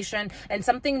confirmation and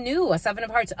something new. A 7 of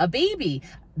Hearts, a baby.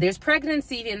 There's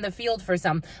pregnancy in the field for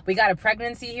some. We got a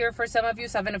pregnancy here for some of you.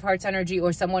 7 of Hearts energy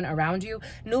or someone around you.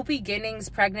 New beginnings,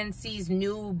 pregnancies,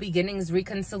 new beginnings,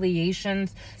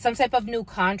 reconciliations, some type of new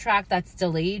contract that's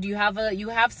delayed. You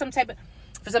have some type of,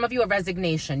 for some of you, a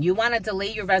resignation. You want to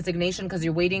delay your resignation because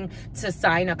you're waiting to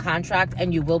sign a contract,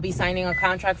 and you will be signing a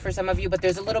contract for some of you, but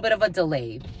there's a little bit of a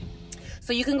delay.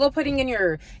 So you can go putting in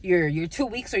your 2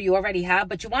 weeks, or you already have,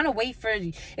 but you want to wait for,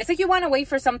 it's like you want to wait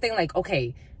for something like,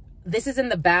 okay, this is in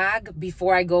the bag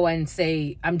before I go and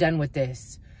say, I'm done with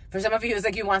this. For some of you, it's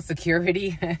like you want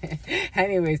security.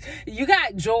 Anyways, you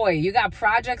got joy. You got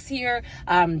projects here,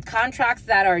 contracts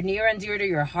that are near and dear to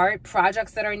your heart,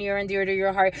 projects that are near and dear to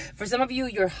your heart. For some of you,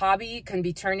 your hobby can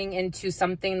be turning into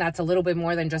something that's a little bit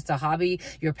more than just a hobby.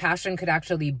 Your passion could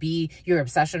actually be your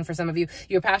obsession. For some of you,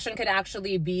 your passion could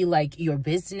actually be like your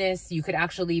business. You could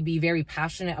actually be very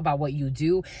passionate about what you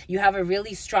do. You have a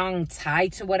really strong tie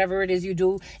to whatever it is you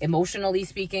do, emotionally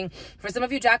speaking. For some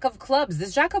of you, Jack of Clubs.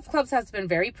 This Jack of Clubs has been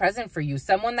very present for you.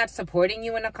 Someone that's supporting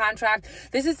you in a contract.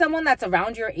 This is someone that's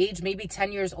around your age, maybe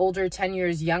 10 years older, 10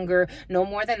 years younger, no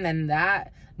more than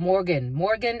that.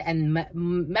 Morgan and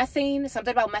methane,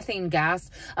 something about methane gas.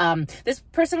 This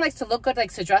person likes to look good,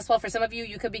 likes to dress well. For some of you,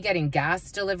 you could be getting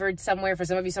gas delivered somewhere. For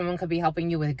some of you, someone could be helping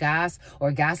you with gas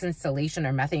or gas installation,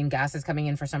 or methane gas is coming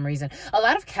in for some reason. A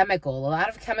lot of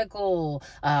chemical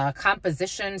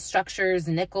composition, structures,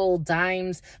 nickel,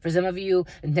 dimes. For some of you,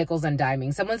 nickels and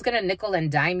diming. Someone's going to nickel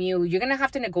and dime you. You're going to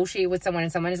have to negotiate with someone,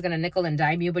 and someone is going to nickel and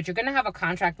dime you, but you're going to have a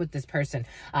contract with this person.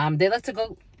 They like to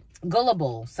go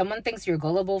gullible. Someone thinks you're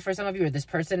gullible for some of you, or this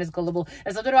person is gullible.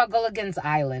 There's something about Gilligan's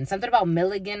Island, something about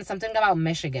Milligan, something about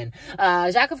Michigan.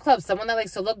 Jack of Clubs, someone that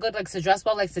likes to look good, likes to dress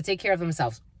well, likes to take care of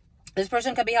themselves. This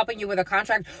person could be helping you with a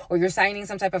contract, or you're signing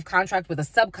some type of contract with a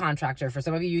subcontractor. For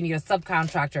some of you, you need a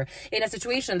subcontractor in a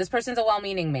situation. This person's a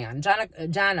well-meaning man.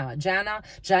 Jana.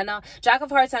 Jack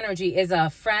of Hearts energy is a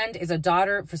friend, is a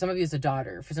daughter. For some of you, it's a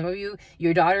daughter. For some of you,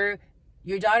 your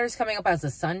daughter's coming up as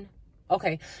a son.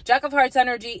 Okay, Jack of Hearts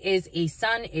energy is a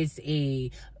son, is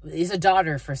a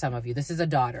daughter for some of you. This is a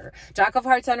daughter. Jack of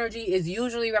Hearts energy is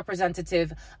usually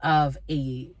representative of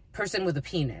a person with a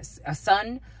penis. A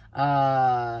son,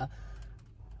 a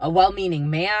well-meaning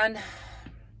man.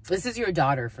 This is your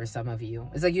daughter for some of you.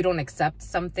 It's like you don't accept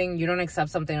something. You don't accept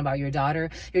something about your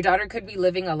daughter. Your daughter could be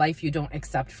living a life you don't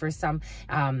accept for some.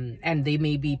 And they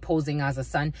may be posing as a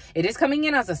son. It is coming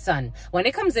in as a son. When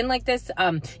it comes in like this,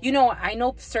 you know, I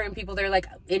know certain people, they're like,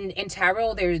 in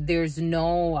tarot, there's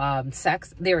no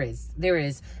sex. There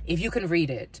is. If you can read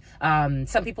it.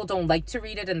 Some people don't like to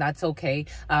read it, and that's okay.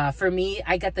 For me,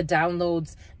 I get the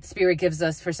downloads Spirit gives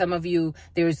us. For some of you,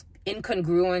 there's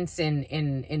incongruence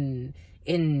in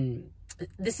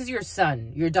this is your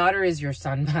son. Your daughter is your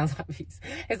son, my lovies.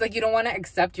 It's like you don't want to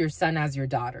accept your son as your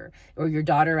daughter, or your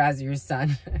daughter as your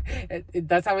son.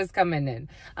 That's how it's coming in.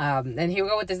 And here we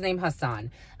go with this name,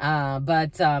 Hassan.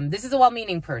 But this is a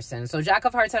well-meaning person. So Jack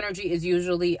of Hearts energy is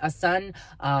usually a son,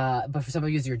 but for some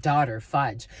of you, it's your daughter,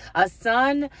 fudge. A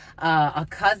son, a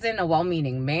cousin, a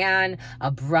well-meaning man, a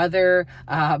brother,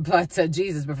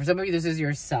 Jesus, but for some of you, this is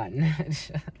your son.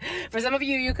 For some of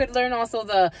you, you could learn also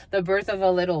the birth of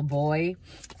a little boy.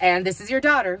 energy. And this is your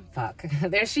daughter. Fuck.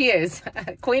 There she is.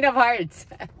 Queen of Hearts.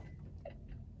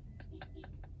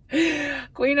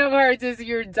 Queen of Hearts is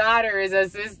your daughter, is a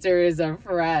sister, is a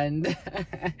friend.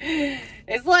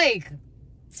 It's like,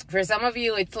 for some of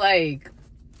you, it's like,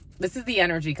 this is the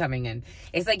energy coming in.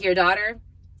 It's like your daughter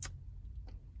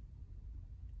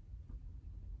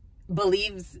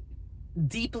believes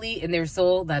deeply in their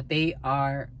soul that they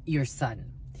are your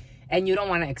son. And you don't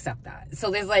want to accept that.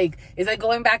 So there's like, it's like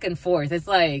going back and forth. It's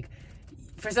like,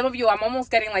 for some of you, I'm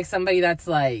almost getting like somebody that's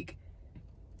like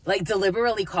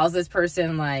deliberately calls this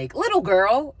person like little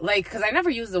girl. Like, cause I never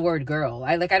use the word girl.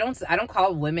 I don't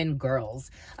call women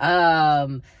girls.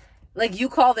 Like, you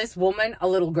call this woman a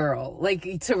little girl,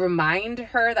 like, to remind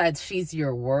her that she's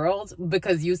your world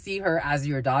because you see her as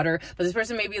your daughter. But this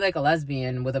person may be like a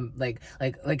lesbian with a like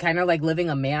kind of like living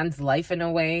a man's life in a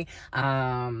way.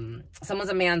 Someone's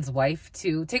a man's wife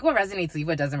too. Take what resonates, leave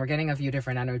what doesn't. We're getting a few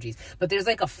different energies, but there's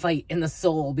like a fight in the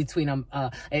soul between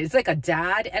it's like a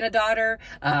dad and a daughter,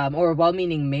 or a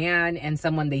well-meaning man and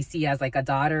someone they see as like a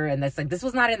daughter, and that's like, this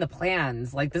was not in the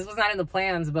plans. Like, this was not in the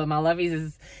plans, but my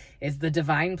lovies is the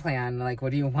divine plan. Like,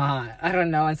 what do you want? I don't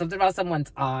know. And something about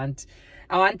someone's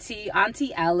Auntie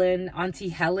Helen,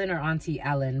 or Auntie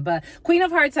Ellen. But Queen of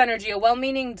Hearts energy, a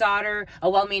well-meaning daughter,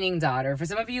 For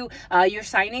some of you, you're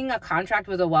signing a contract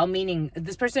with a well-meaning,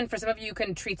 this person, for some of you, you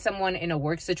can treat someone in a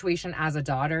work situation as a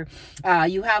daughter.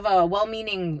 You have a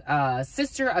well-meaning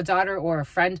sister, a daughter, or a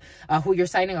friend who you're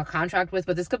signing a contract with.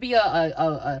 But this could be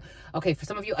okay, for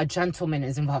some of you, a gentleman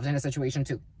is involved in a situation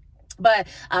too. But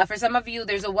for some of you,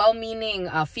 there's a well-meaning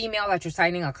female that you're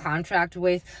signing a contract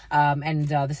with, and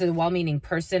this is a well-meaning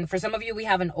person. For some of you, we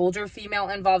have an older female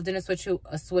involved in a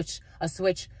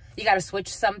switch. You got to switch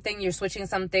something. You're switching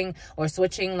something, or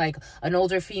switching like an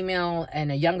older female and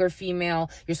a younger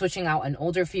female. You're switching out an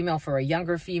older female for a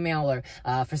younger female, or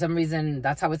for some reason,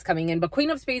 that's how it's coming in. But Queen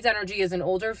of Spades energy is an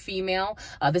older female.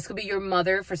 This could be your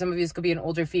mother. For some of you, this could be an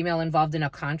older female involved in a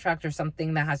contract or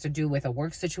something that has to do with a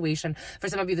work situation. For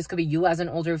some of you, this could be you as an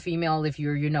older female. If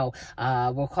you're,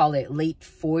 we'll call it late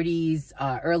 40s,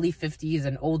 early 50s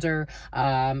and older.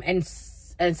 And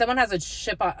someone has a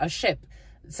ship.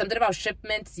 Something about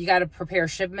shipments. You got to prepare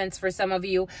shipments for some of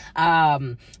you.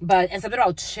 And something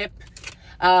about chip.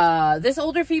 This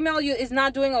older female is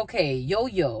not doing okay.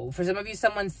 Yo-yo. For some of you,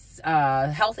 someone's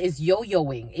health is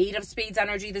yo-yoing. 8 of Spades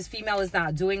energy. This female is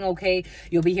not doing okay.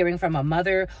 You'll be hearing from a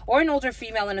mother or an older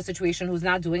female in a situation who's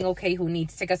not doing okay, who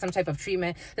needs to get some type of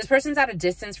treatment. This person's at a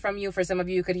distance from you. For some of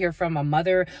you, you could hear from a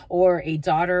mother or a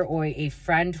daughter or a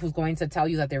friend who's going to tell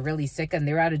you that they're really sick and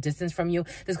they're at a distance from you.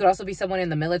 This could also be someone in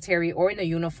the military or in a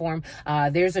uniform.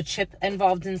 There's a chip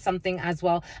involved in something as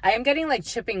well. I am getting like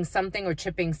chipping something, or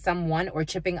chipping someone, or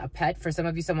chipping a pet. For some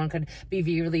of you, someone could be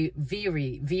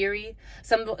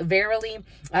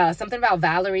something about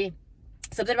Valerie.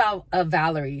 Something about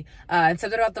Valerie, and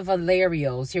something about the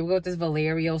Valerios. Here we go with this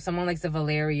Valerio. Someone likes the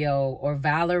Valerio or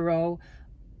Valero.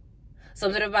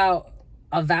 Something about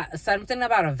a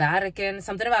Vatican,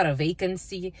 something about a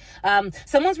vacancy.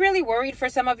 Someone's really worried. For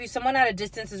some of you, someone at a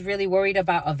distance is really worried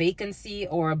about a vacancy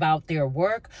or about their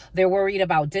work. They're worried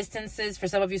about distances. For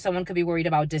some of you, someone could be worried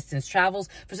about distance travels.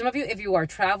 For some of you, if you are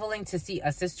traveling to see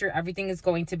a sister, everything is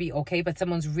going to be okay, but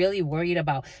someone's really worried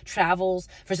about travels.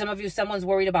 For some of you, someone's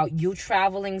worried about you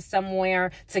traveling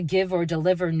somewhere to give or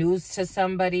deliver news to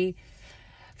somebody.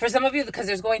 For some of you, because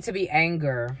there's going to be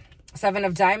anger. 7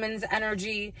 of Diamonds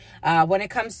energy. When it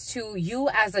comes to you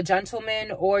as a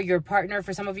gentleman or your partner,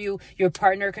 for some of you, your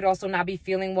partner could also not be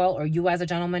feeling well, or you as a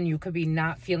gentleman, you could be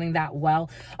not feeling that well.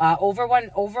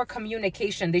 Over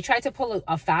communication. They try to pull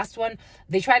a fast one.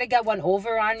 They try to get one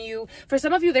over on you. For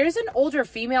some of you, there's an older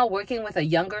female working with a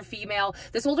younger female.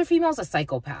 This older female is a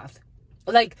psychopath.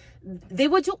 Like, they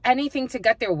would do anything to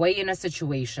get their way in a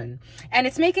situation, and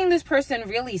it's making this person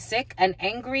really sick and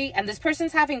angry, and this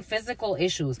person's having physical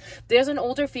issues. There's an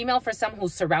older female, for some,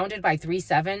 who's surrounded by 3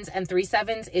 7s, and 3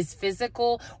 7s is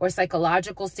physical or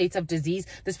psychological states of disease.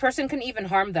 This person can even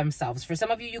harm themselves. For some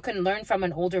of you, you can learn from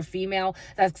an older female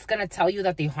that's going to tell you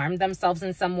that they harmed themselves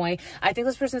in some way. I think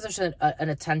this person's such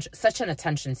an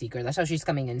attention seeker. That's how she's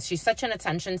coming in. She's such an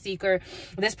attention seeker.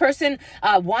 This person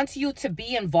wants you to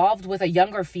be involved with a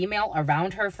younger female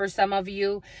around her, for some of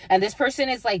you, and this person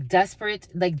is like desperate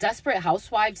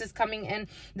housewives is coming in.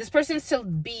 This person's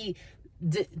Tilby,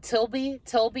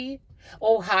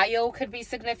 Ohio could be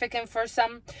significant for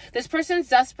some. This person's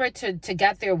desperate to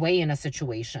get their way in a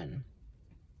situation.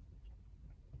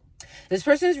 This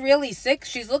person's really sick.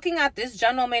 She's looking at this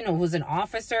gentleman who's an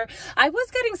officer. I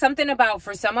was getting something about,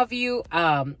 for some of you,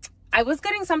 I was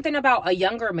getting something about a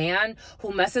younger man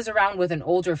who messes around with an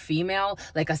older female,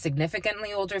 like a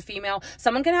significantly older female.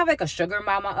 Someone can have like a sugar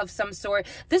mama of some sort.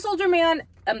 This older man,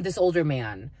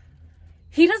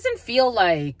 he doesn't feel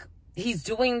like he's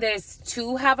doing this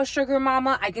to have a sugar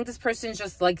mama. I think this person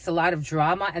just likes a lot of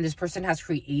drama, and this person has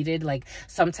created like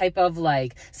some type of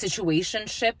like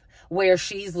situationship where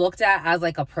she's looked at as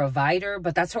like a provider,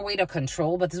 but that's her way to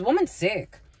control. But this woman's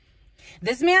sick.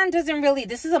 This man doesn't really,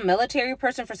 this is a military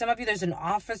person. For some of you, there's an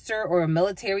officer or a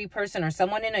military person or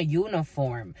someone in a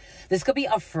uniform. This could be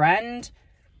a friend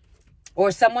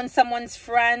or someone's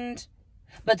friend.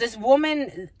 But this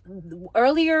woman,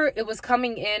 earlier it was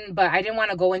coming in, but I didn't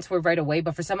want to go into it right away.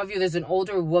 But for some of you, there's an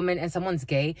older woman and someone's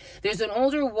gay. There's an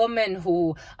older woman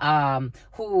who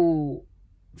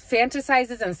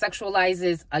fantasizes and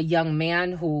sexualizes a young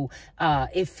man who,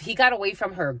 if he got away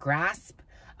from her grasp,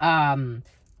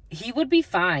 he would be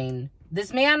fine.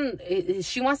 This man,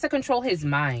 she wants to control his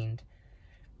mind.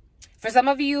 For some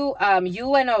of you,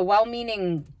 you and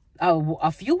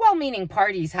a few well-meaning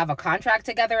parties have a contract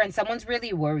together, and someone's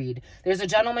really worried. There's a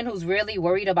gentleman who's really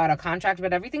worried about a contract,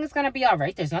 but everything is going to be all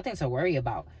right. There's nothing to worry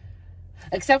about.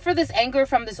 Except for this anger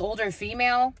from this older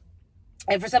female.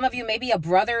 And for some of you, maybe a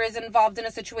brother is involved in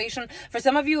a situation. For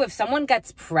some of you, if someone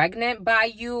gets pregnant by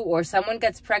you or someone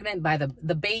gets pregnant by the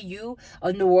Bayou,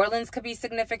 New Orleans could be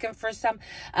significant for some.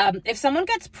 If someone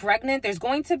gets pregnant, there's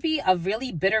going to be a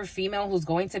really bitter female who's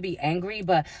going to be angry,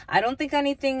 but I don't think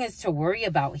anything is to worry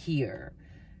about here.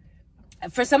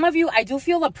 For some of you, I do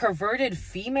feel a perverted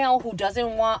female who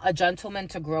doesn't want a gentleman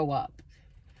to grow up.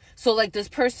 So, like, this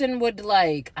person would,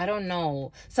 like, I don't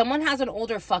know. Someone has an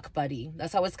older fuck buddy.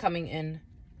 That's how it's coming in.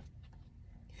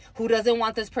 Who doesn't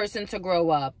want this person to grow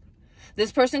up.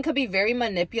 This person could be very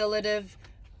manipulative.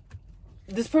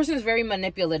 This person is very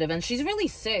manipulative. And she's really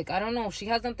sick. I don't know. She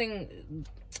has nothing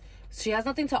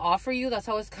to offer you. That's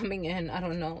how it's coming in. I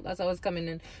don't know. That's how it's coming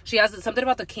in. She has something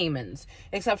about the Caymans.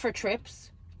 Except for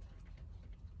trips.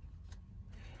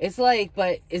 It's like,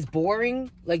 but it's boring.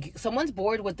 Like, someone's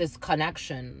bored with this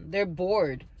connection. They're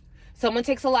bored. Someone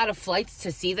takes a lot of flights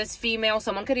to see this female.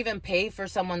 Someone could even pay for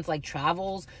someone's, like,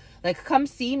 travels. Like, come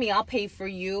see me. I'll pay for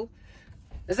you.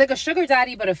 It's like a sugar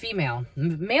daddy, but a female.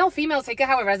 Male, female, take it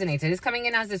how it resonates. It is coming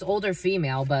in as this older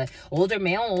female, but older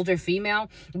male, older female.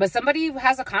 But somebody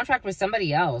has a contract with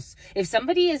somebody else. If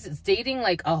somebody is dating,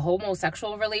 like, a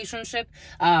homosexual relationship,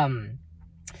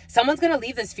 someone's going to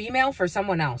leave this female for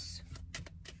someone else.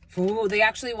 Who they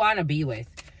actually want to be with.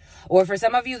 Or for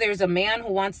some of you, there's a man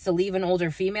who wants to leave an older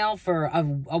female for a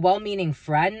well-meaning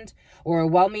friend or a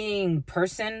well-meaning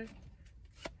person.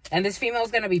 And this female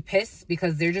is going to be pissed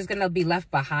because they're just going to be left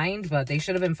behind, but they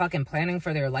should have been fucking planning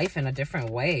for their life in a different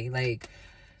way. Like,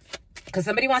 because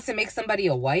somebody wants to make somebody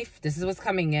a wife. This is what's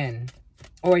coming in.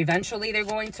 Or eventually they're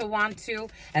going to want to.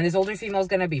 And this older female is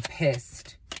going to be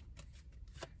pissed.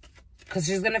 Because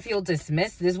she's going to feel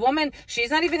dismissed. This woman,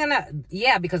 she's not even going to...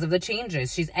 Yeah, because of the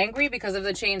changes. She's angry because of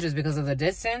the changes, because of the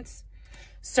distance.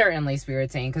 Certainly,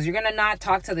 Spirit's saying. Because you're going to not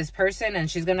talk to this person and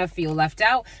she's going to feel left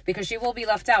out. Because she will be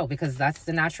left out. Because that's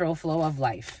the natural flow of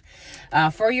life.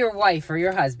 For your wife or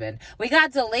your husband. We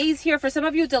got delays here. For some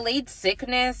of you, delayed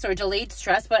sickness or delayed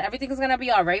stress. But everything's going to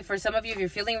be all right. For some of you, if you're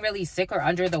feeling really sick or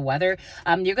under the weather,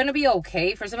 you're going to be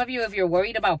okay. For some of you, if you're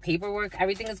worried about paperwork,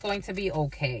 everything is going to be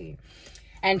okay.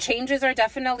 And changes are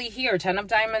definitely here. 10 of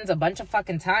Diamonds a bunch of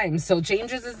fucking times. So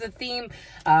changes is the theme.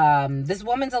 This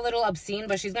woman's a little obscene,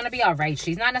 but she's going to be all right.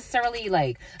 She's not necessarily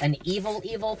like an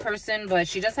evil person, but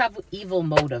she does have evil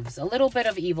motives. A little bit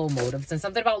of evil motives and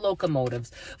something about locomotives.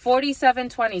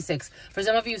 4726. For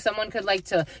some of you, someone could like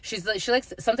to... She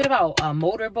likes something about a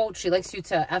motorboat. She likes you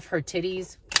to F her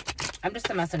titties. I'm just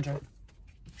a messenger.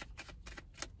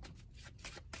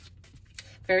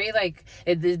 Very like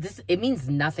it means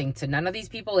nothing to none of these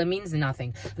people. It means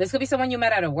nothing. This could be someone you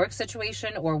met at a work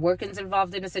situation or work is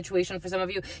involved in a situation. For some of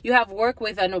you, you have work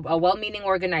with a well-meaning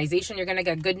organization. You're gonna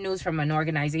get good news from an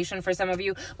organization for some of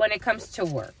you when it comes to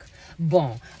work.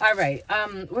 Bon. All right.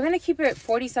 We're gonna keep it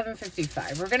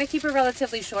 4755. We're gonna keep it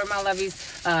relatively short, my lovies.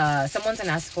 Someone's an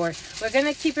escort. We're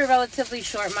gonna keep it relatively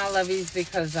short, my lovies,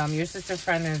 because your sister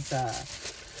friend is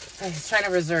trying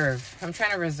to reserve. I'm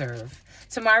trying to reserve.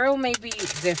 Tomorrow may be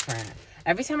different.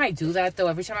 Every time I do that, though,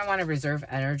 every time I want to reserve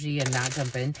energy and not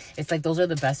jump in, it's like those are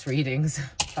the best readings.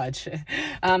 Fudge.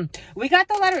 We got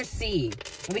the letter C.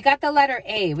 We got the letter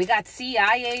A. We got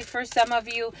CIA for some of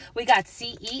you. We got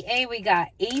CEA. We got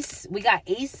ACE. We got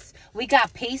ACE. We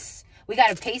got PACE. We got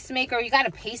a pacemaker. You got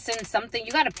to pace in something.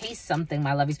 You got to pace something,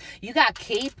 my lovies. You got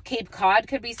Cape Cod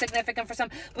could be significant for some.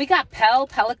 We got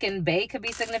Pelican Bay could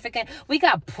be significant. We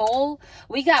got pull.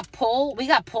 We got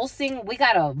pulsing. We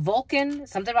got a Vulcan,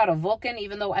 something about a Vulcan,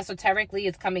 even though esoterically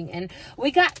it's coming in.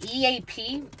 We got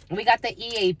EAP. We got the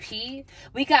EAP.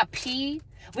 We got P.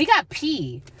 We got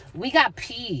P. We got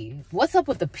P. What's up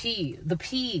with the P? The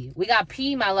P. We got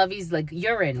P, my lovies, like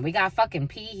urine. We got fucking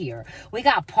P here. We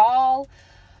got Paul.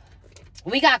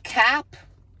 We got Cap.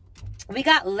 We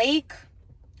got Lake.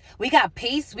 We got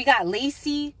Pace. We got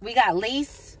Lacey. We got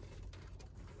Lace.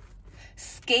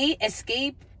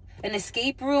 Escape. An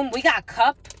escape room. We got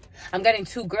Cup. I'm getting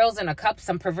 2 girls in a cup.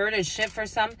 Some perverted shit for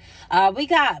some. We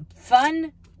got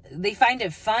fun. They find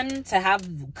it fun to have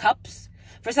cups.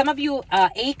 For some of you,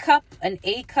 A cup, an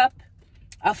A cup,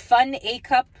 a fun A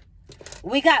cup.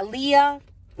 We got Leah.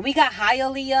 We got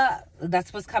Hialeah.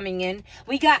 That's what's coming in.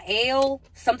 We got ale.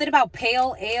 Something about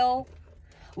pale ale.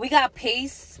 We got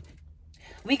pace.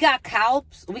 We got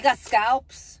calps. We got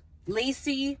scalps.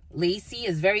 Lacey. Lacey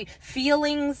is very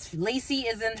feelings. Lacey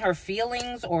is in her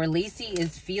feelings, or Lacey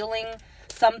is feeling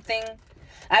something.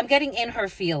 I'm getting in her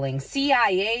feelings.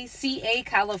 CIA, CA,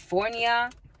 California.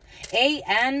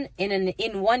 AN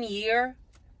in 1 year.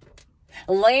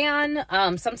 LAN,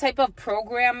 some type of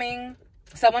programming.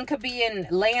 Someone could be in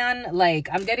LAN, like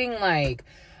I'm getting like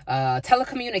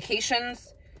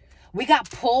telecommunications. We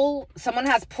got pull. Someone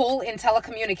has pull in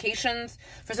telecommunications.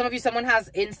 For some of you, someone has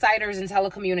insiders in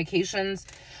telecommunications.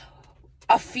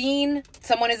 A fiend.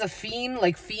 Someone is a fiend,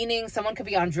 like fiending. Someone could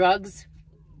be on drugs.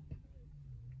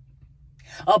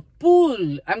 A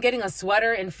pool. I'm getting a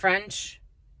sweater in French.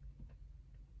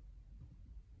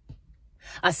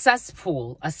 A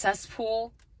cesspool. A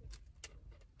cesspool.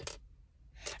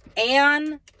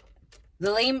 And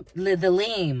the lame,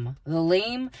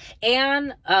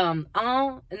 and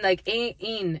like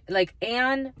like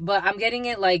and, but I'm getting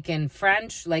it like in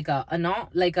French, like something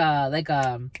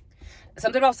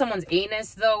about someone's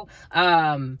anus though.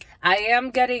 I am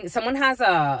getting someone has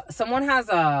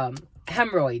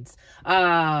hemorrhoids.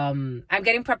 I'm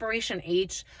getting preparation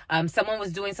H. Someone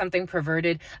was doing something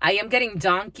perverted. I am getting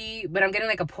donkey, but I'm getting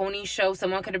like a pony show.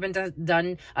 Someone could have been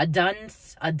done a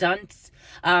dunce.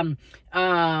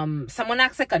 Someone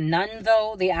acts like a nun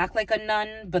though. They act like a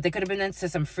nun, but they could have been into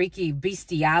some freaky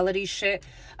bestiality shit.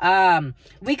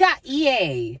 We got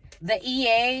EA. The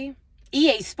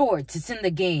EA Sports, it's in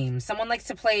the game. Someone likes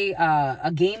to play,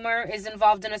 a gamer is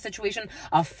involved in a situation.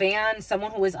 A fan,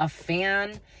 someone who is a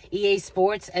fan. EA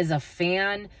Sports as a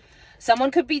fan. Someone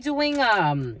could be doing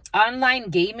online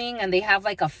gaming and they have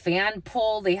like a fan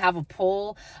pull. They have a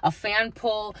fan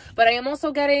pull. But I am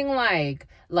also getting like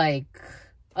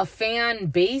a fan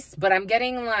base, but I'm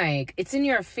getting like it's in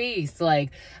your face,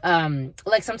 like some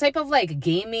type of like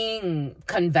gaming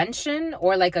convention,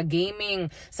 or like a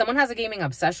gaming, someone has a gaming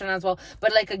obsession as well,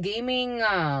 but like a gaming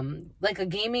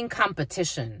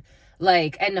competition,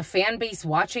 like, and the fan base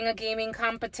watching a gaming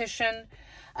competition.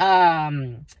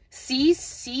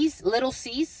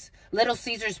 Little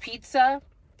Caesar's Pizza,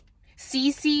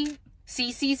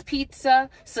 Cece's Pizza,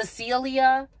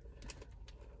 Cecilia,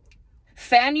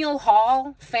 Faneuil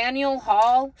Hall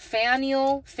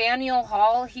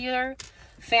here.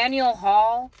 Faneuil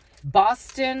Hall,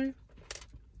 Boston.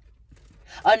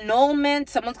 Annulment.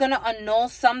 Someone's going to annul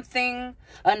something.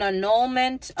 An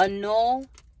annulment. Annul.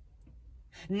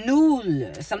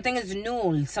 Nul. Something is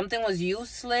nul. Something was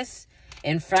useless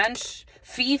in French.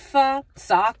 FIFA.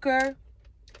 Soccer.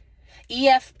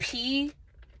 EFP.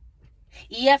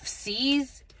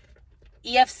 EFCs.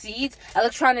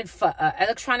 Electronic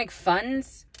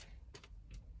funds,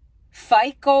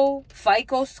 FICO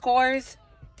scores,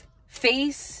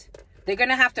 face. They're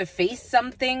gonna have to face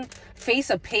something, face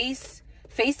the pace.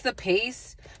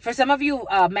 For some of you,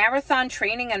 marathon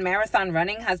training and marathon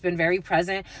running has been very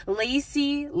present.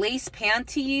 Lace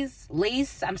panties,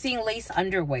 lace. I'm seeing lace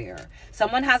underwear.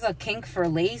 Someone has a kink for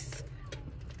lace.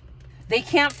 They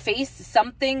can't face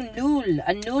something.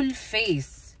 A nul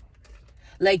face.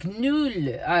 Like nul,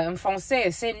 en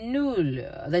français, c'est nul.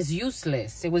 That's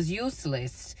useless. It was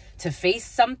useless to face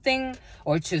something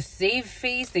or to save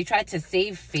face. They tried to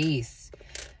save face.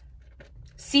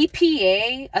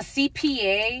 CPA,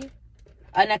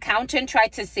 an accountant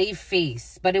tried to save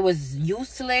face, but it was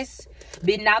useless.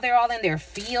 But now they're all in their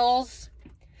feels.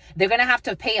 They're going to have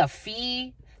to pay a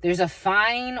fee. There's a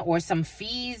fine or some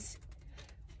fees.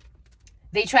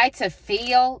 They tried to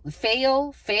fail.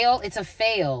 It's a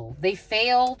fail. They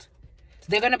failed.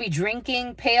 They're going to be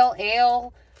drinking pale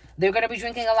ale. They're going to be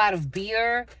drinking a lot of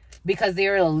beer because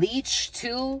they're a leech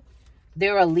too.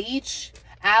 They're a leech.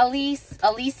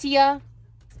 Alicia.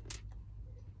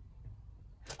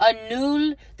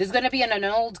 Annul. There's going to be an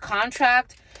annulled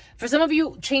contract. For some of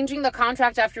you, changing the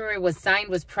contract after it was signed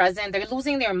was present. They're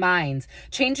losing their minds.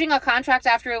 Changing a contract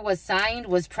after it was signed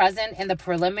was present in the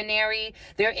preliminary.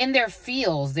 They're in their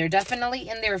feels. They're definitely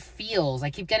in their feels.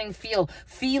 I keep getting feel.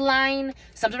 Feline.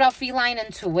 Something about feline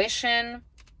intuition.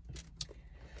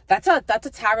 That's a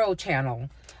tarot channel.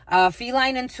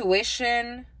 Feline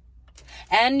intuition.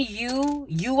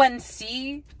 UNC.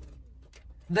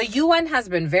 The UN has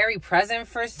been very present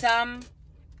for some.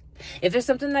 If there's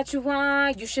something that you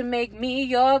want, you should make me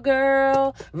your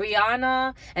girl,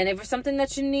 Rihanna. And if there's something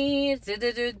that you need,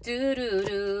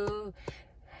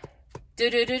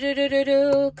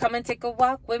 come and take a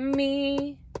walk with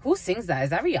me. Who sings that?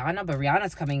 Is that Rihanna? But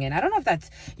Rihanna's coming in. I don't know if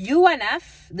that's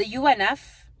UNF, the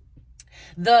UNF,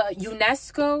 the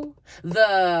UNESCO,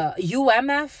 the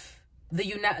UMF,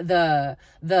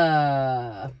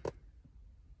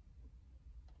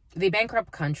 they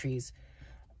bankrupt countries.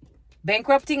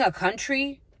 Bankrupting a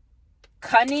country,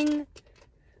 Cunning,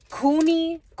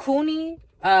 Cooney,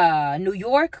 New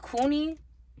York, Cooney,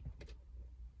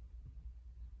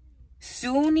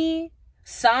 Sunni,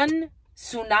 Sun,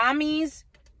 Tsunamis,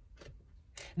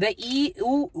 the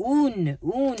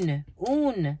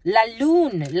La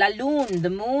Lune, the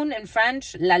moon in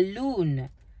French, La Lune,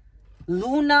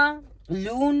 Luna,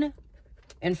 Lune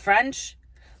in French,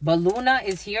 but Luna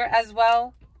is here as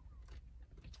well.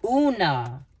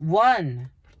 Una, one.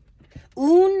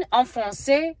 Un en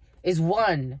français is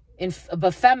one,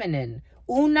 but feminine.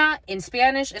 Una in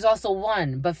Spanish is also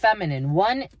one, but feminine.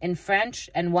 One in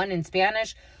French and one in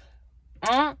Spanish.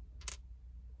 Un,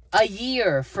 a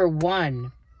year for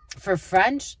one. For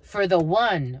French, for the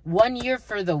one. 1 year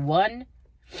for the one.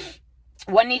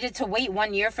 One needed to wait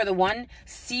 1 year for the one.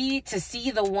 See, to see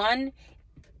the one.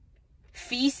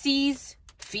 Feces.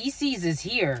 Feces is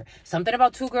here. Something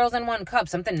about 2 girls in 1 cup.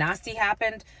 Something nasty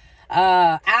happened.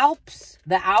 Alps.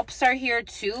 The Alps are here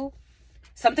too.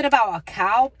 Something about a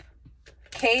cow.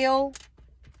 Kale.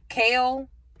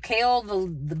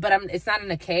 But it's not in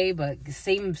a K, but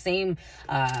same.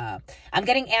 I'm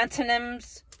getting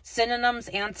antonyms, synonyms,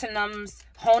 antonyms,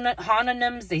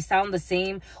 homonyms. They sound the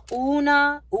same.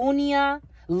 Una, unia,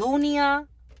 lunia.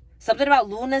 Something about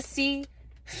lunacy.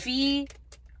 Fee.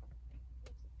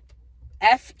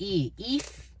 F-E,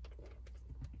 Eve,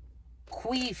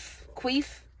 Queef,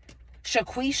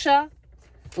 Shaquisha,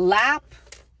 Lap,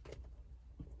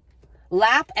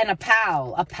 and a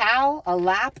pal, a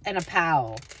lap, and a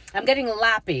pal. I'm getting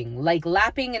lapping, like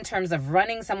lapping in terms of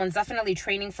running. Someone's definitely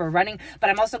training for running,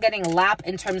 but I'm also getting lap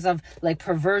in terms of like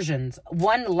perversions.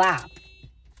 1 lap.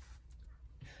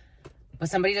 But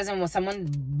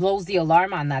someone blows the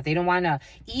alarm on that. They don't want to.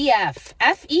 EF.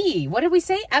 F-E. What did we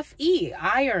say? F-E.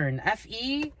 Iron.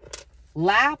 F-E.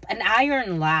 Lap. An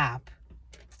iron lap.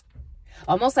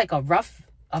 Almost like a rough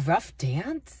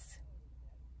dance.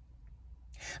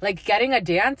 Like getting a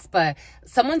dance, but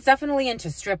someone's definitely into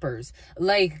strippers.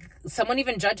 Like someone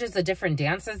even judges the different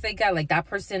dances they get. Like that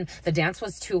person, the dance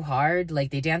was too hard. Like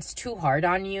they danced too hard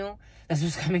on you. That's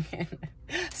what's coming in.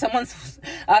 Someone's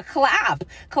clap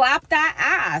that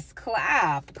ass,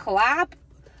 clap,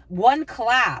 one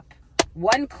clap,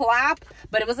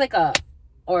 but it was like a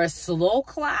slow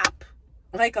clap,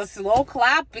 because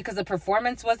the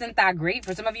performance wasn't that great.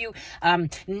 For some of you,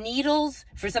 needles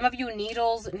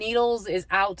is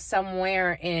out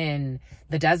somewhere in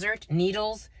the desert.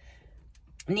 Needles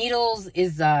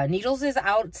is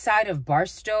outside of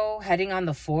Barstow, heading on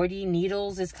the 40.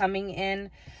 Needles is coming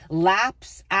in.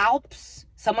 Laps, Alps.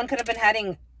 Someone could have been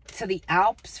heading to the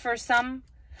Alps for some.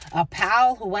 A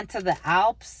pal who went to the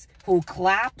Alps, who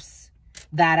claps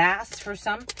that ass for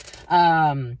some.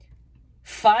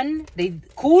 Fun.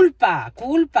 Culpa,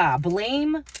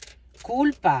 blame.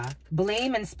 Culpa,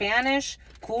 blame in Spanish.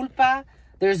 Culpa.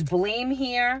 There's blame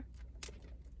here.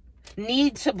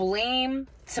 Need to blame,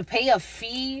 to pay a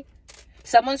fee.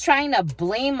 Someone's trying to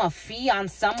blame a fee on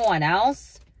someone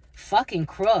else. Fucking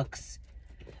crooks.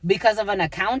 Because of an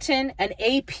accountant, an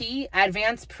AP,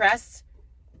 Advanced Press,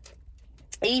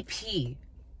 AP,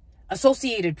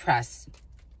 Associated Press.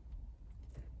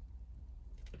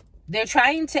 They're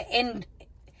trying to end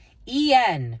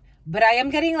EN, but I am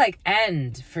getting like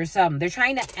end for some. They're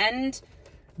trying to end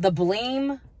the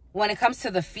blame when it comes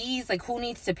to the fees, like who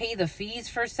needs to pay the fees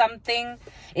for something.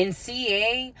 In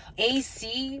CA,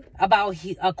 AC, about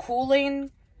a cooling.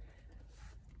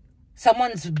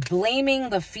 Someone's blaming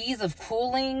the fees of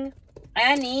cooling.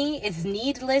 NE, it's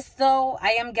needless though.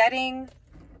 I am getting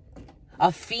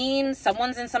a fiend.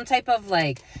 Someone's in some type of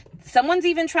like, someone's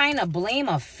even trying to blame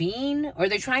a fiend, or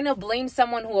they're trying to blame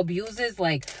someone who abuses,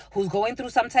 like who's going through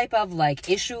some type of like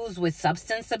issues with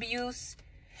substance abuse.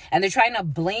 And they're trying to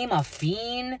blame a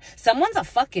fiend. Someone's a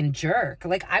fucking jerk.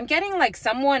 Like, I'm getting like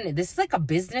someone, this is like a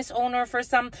business owner for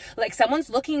some, like someone's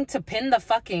looking to pin the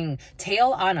fucking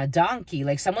tail on a donkey.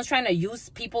 Like, someone's trying to use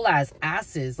people as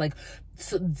asses. Like,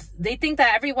 so they think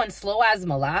that everyone's slow as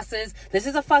molasses. This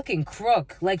is a fucking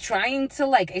crook. Like, trying to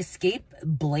like escape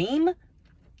blame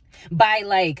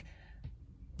by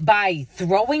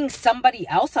throwing somebody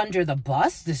else under the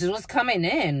bus. This is what's coming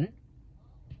in.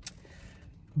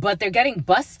 But they're getting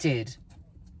busted.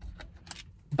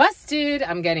 Busted.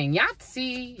 I'm getting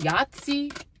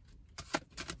Yahtzee.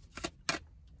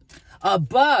 A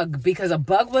bug, because a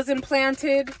bug was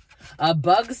implanted. A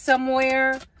bug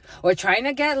somewhere. Or trying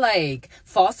to get, like,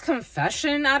 false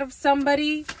confession out of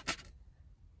somebody.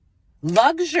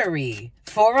 Luxury.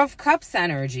 Four of Cups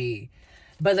energy.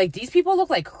 But, like, these people look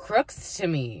like crooks to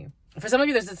me. For some of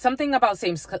you, there's something about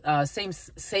Sam's Club.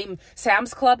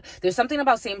 There's something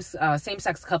about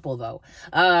same-sex couple, though.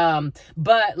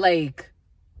 But, like,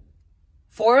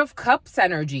 Four of Cups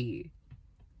energy.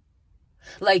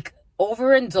 Like,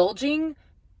 overindulging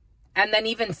and then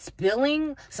even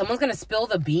spilling. Someone's gonna spill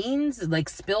the beans, like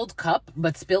spilled cup,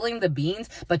 but spilling the beans.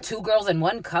 But two girls in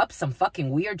one cup, some fucking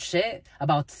weird shit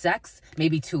about sex.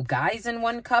 Maybe two guys in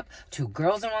one cup, two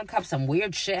girls in one cup, some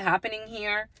weird shit happening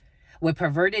here. With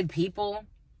perverted people.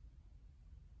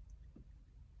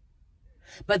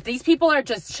 But these people are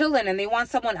just chilling and they want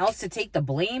someone else to take the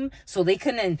blame so they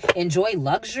can enjoy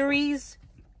luxuries.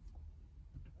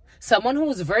 Someone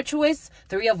who's virtuous,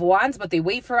 Three of Wands, but they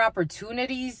wait for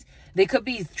opportunities. They could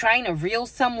be trying to reel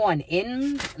someone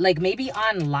in, like maybe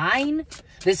online.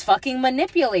 This fucking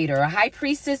manipulator, a high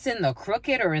priestess in the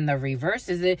crooked or in the reverse.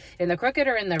 Is it in the crooked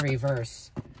or in the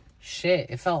reverse? Shit,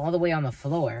 it fell all the way on the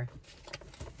floor.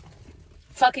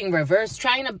 Fucking reverse,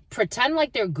 trying to pretend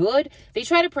like they're good. They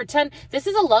try to pretend. This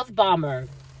is a love bomber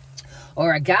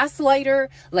or a gaslighter.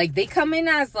 Like, they come in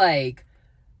as like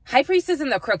high priestess in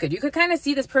the crooked. You could kind of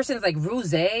see this person's like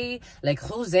rosé, like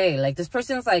this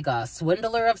person's like a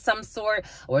swindler of some sort,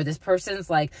 or this person's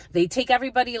like, they take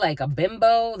everybody like a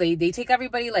bimbo. They take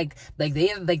everybody like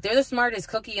they're the smartest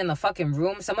cookie in the fucking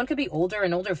room. Someone could be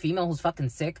an older female who's fucking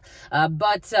sick,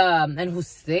 and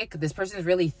who's thick. This person's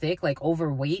really thick, like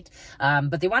overweight,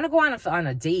 but they want to go on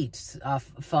a date.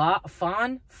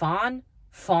 Vaughn.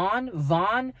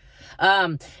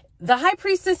 The high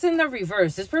priestess in the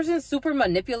reverse. This person's super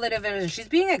manipulative and she's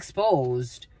being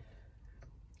exposed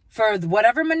for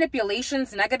whatever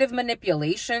manipulations, negative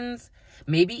manipulations,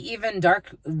 maybe even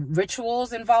dark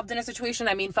rituals involved in a situation.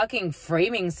 I mean, fucking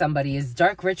framing somebody is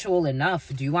dark ritual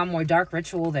enough. Do you want more dark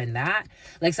ritual than that?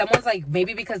 Like, someone's like,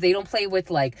 maybe because they don't play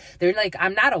with, like, they're like,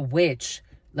 I'm not a witch.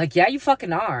 Like, yeah, you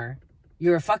fucking are.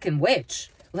 You're a fucking witch.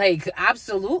 Like,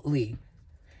 absolutely.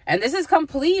 And this is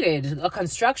completed. A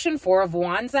construction, Four of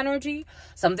Wands energy.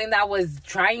 Something that was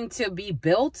trying to be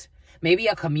built. Maybe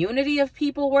a community of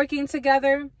people working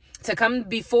together to come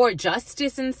before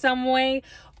justice in some way.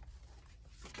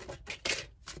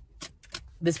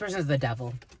 This person's the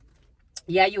devil.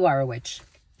 Yeah, you are a witch.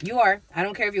 You are. I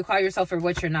don't care if you call yourself a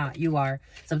witch or not. You are.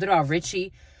 Something about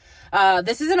Richie.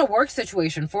 This isn't a work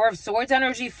situation. Four of Swords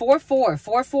energy.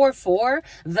 4-4.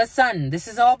 The Sun. This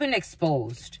has all been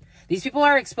exposed. These people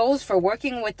are exposed for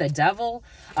working with the devil,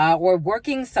 or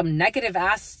working some negative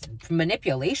ass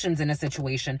manipulations in a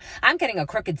situation. I'm getting a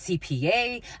crooked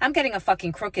CPA. I'm getting a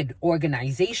fucking crooked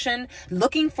organization,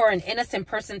 looking for an innocent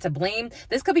person to blame.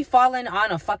 This could be falling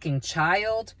on a fucking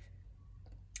child.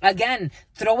 Again,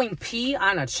 throwing pee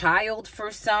on a child for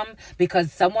some,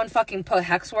 because someone fucking put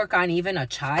hex work on even a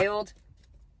child.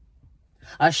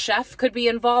 A chef could be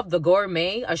involved, the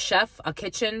gourmet, a chef, a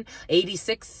kitchen,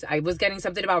 86. I was getting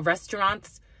something about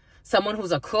restaurants. Someone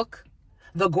who's a cook,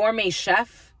 the gourmet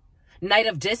chef, Knight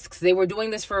of Discs. They were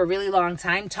doing this for a really long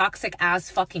time. Toxic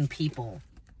ass fucking people.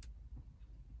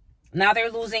 Now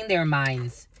they're losing their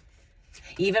minds.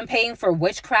 Even paying for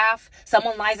witchcraft.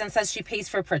 Someone lies and says she pays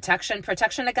for protection.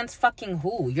 Protection against fucking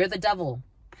who? You're the devil.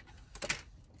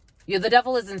 The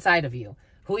devil is inside of you.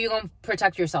 Who are you going to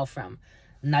protect yourself from?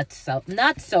 Not so. Something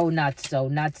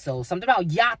about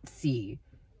Yahtzee.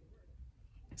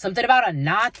 Something about a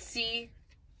Nazi.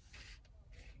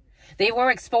 They were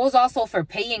exposed also for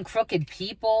paying crooked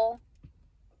people.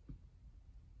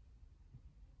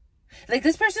 Like,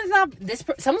 this person's not,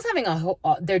 someone's having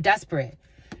they're desperate.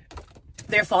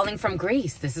 They're falling from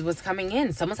grace. This is what's coming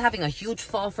in. Someone's having a huge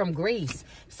fall from grace.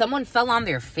 Someone fell on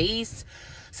their face.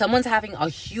 Someone's having a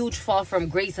huge fall from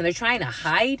grace, and they're trying to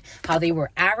hide how they were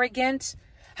arrogant,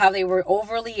 how they were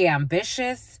overly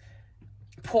ambitious,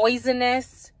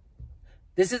 poisonous.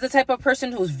 This is the type of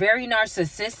person who's very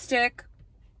narcissistic,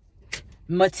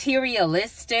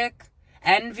 materialistic,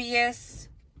 envious.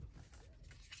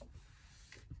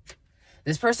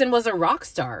 This person was a rock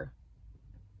star.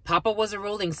 Papa was a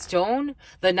Rolling Stone.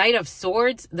 The Knight of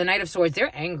Swords,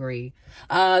 they're angry.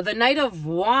 The Knight of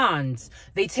Wands,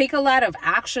 they take a lot of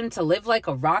action to live like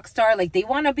a rock star. Like, they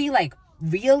want to be like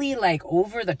really like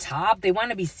over the top. They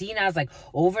want to be seen as like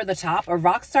over the top. A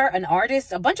rock star, an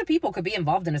artist, a bunch of people could be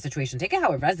involved in a situation. Take it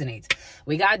how it resonates.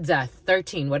 We got death.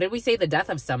 13. What did we say? The death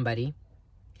of somebody.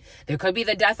 There could be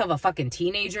the death of a fucking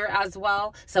teenager as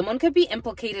well. Someone could be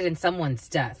implicated in someone's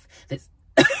death. This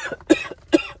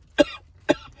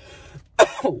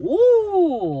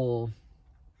ooh.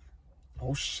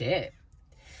 Oh shit.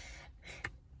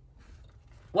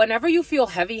 Whenever you feel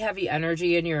heavy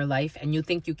energy in your life and you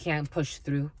think you can't push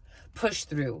through,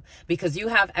 because you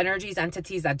have energies,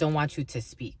 entities that don't want you to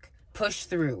speak. Push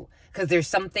through, because there's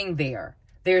something there.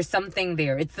 There's something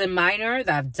there. It's the minor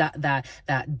that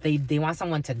they want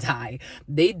someone to die.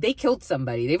 They killed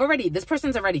somebody. This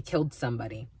person's already killed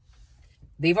somebody.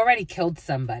 They've already killed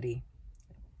somebody.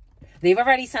 They've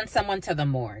already sent someone to the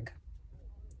morgue.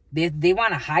 They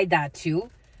want to hide that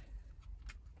too.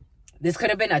 This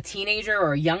could have been a teenager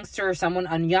or a youngster or someone,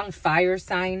 a young fire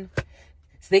sign.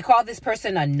 So they call this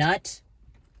person a nut.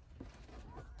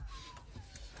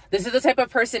 This is the type of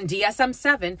person,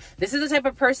 DSM-7, this is the type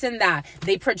of person that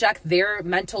they project their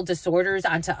mental disorders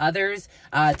onto others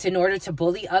in order to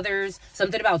bully others.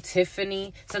 Something about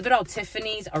Tiffany's,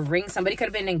 a ring. Somebody could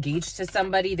have been engaged to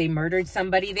somebody. They murdered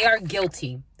somebody. They are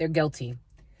guilty. They're guilty.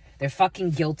 They're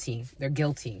fucking guilty. They're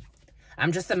guilty.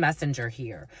 I'm just a messenger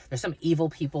here. There's some evil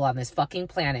people on this fucking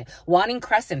planet wanting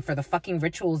Crescent for the fucking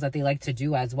rituals that they like to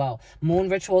do as well. Moon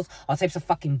rituals, all types of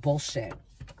fucking bullshit.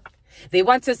 They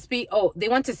want to speak. Oh, they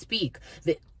want to speak.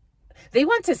 They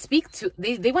want to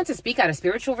speak at a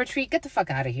spiritual retreat. Get the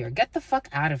fuck out of here. Get the fuck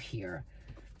out of here.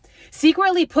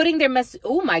 Secretly putting their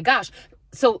oh my gosh.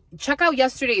 So check out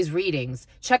yesterday's readings.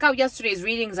 Check out yesterday's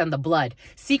readings on the blood.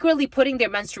 Secretly putting their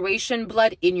menstruation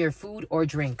blood in your food or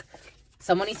drink.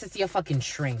 Someone needs to see a fucking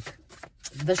shrink.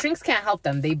 The shrinks can't help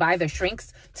them. They buy the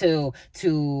shrinks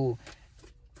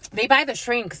they buy the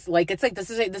shrinks. Like, it's like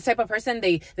this type of person,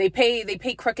 they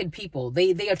pay crooked people.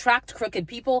 They attract crooked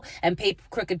people and pay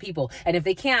crooked people. And if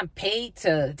they can't pay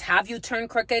to have you turn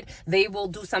crooked, they will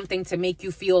do something to make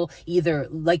you feel either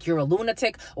like you're a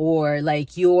lunatic or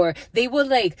like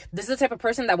this is the type of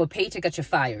person that would pay to get you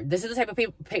fired. This is the type of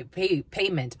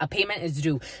payment. A payment is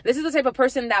due. This is the type of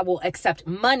person that will accept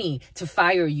money to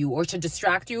fire you or to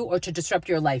distract you or to disrupt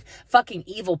your life. Fucking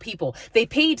evil people. They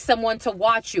paid someone to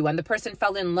watch you and the person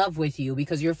fell in love with you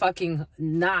because you're fucking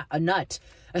not a nut.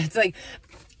 It's like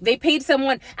they paid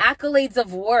someone accolades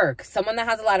of work, someone that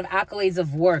has a lot of accolades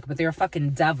of work, but they're a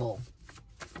fucking devil.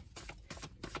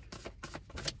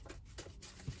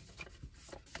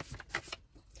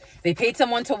 They paid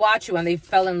someone to watch you and they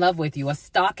fell in love with you, a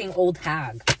stalking old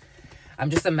hag. I'm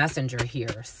just a messenger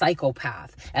here.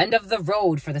 Psychopath. End of the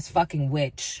road for this fucking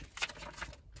witch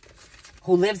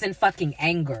who lives in fucking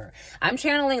anger. I'm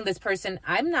channeling this person.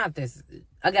 I'm not this.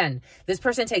 Again, this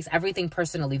person takes everything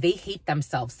personally. They hate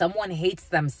themselves. Someone hates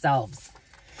themselves.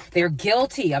 They're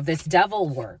guilty of this devil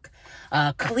work.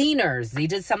 Cleaners, they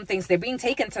did some things. They're being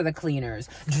taken to the cleaners.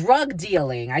 Drug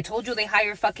dealing. I told you they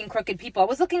hire fucking crooked people. I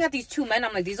was looking at these two men.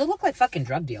 I'm like, these will look like fucking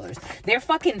drug dealers. They're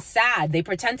fucking sad. They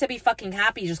pretend to be fucking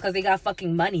happy just because they got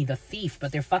fucking money. The thief,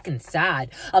 but they're fucking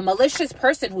sad. A malicious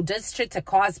person who does shit to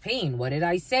cause pain. What did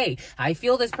I say? I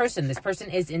feel this person. This person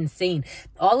is insane.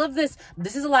 All of this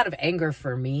is a lot of anger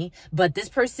for me. But this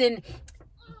person,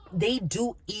 they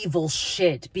do evil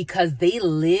shit because they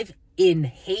live in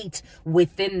hate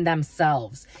within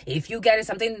themselves. If you get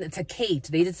something to Kate,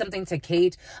 they did something to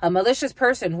Kate, a malicious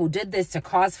person who did this to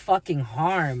cause fucking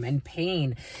harm and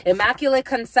pain. Immaculate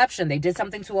conception, they did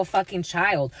something to a fucking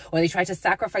child, or they tried to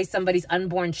sacrifice somebody's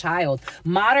unborn child.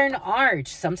 Modern art,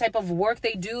 some type of work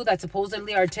they do that's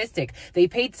supposedly artistic. They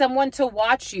paid someone to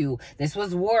watch you. This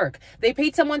was work. They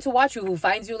paid someone to watch you who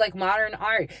finds you like modern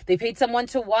art. They paid someone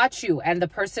to watch you and the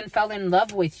person fell in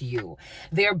love with you.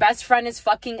 Their best friend is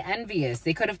fucking envious.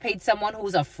 They could have paid someone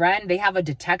who's a friend. They have a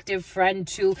detective friend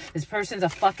too. This person's a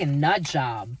fucking nut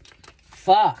job.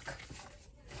 Fuck.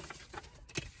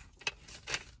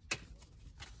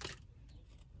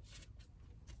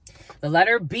 The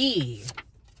letter B.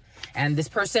 And this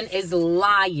person is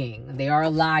lying. They are a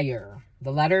liar.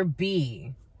 The letter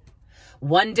B.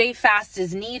 1 day fast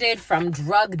is needed from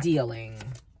drug dealing.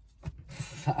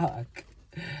 Fuck.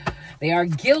 They are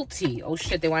guilty. Oh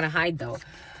shit, they want to hide though.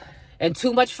 And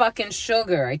too much fucking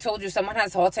sugar. I told you someone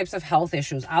has all types of health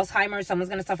issues. Alzheimer's, someone's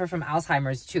going to suffer from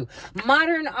Alzheimer's too.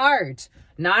 Modern art,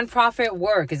 nonprofit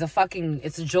work is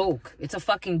it's a joke. It's a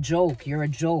fucking joke. You're a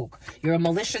joke. You're a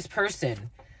malicious person.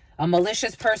 A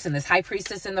malicious person. This high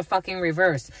priestess in the fucking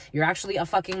reverse. You're actually a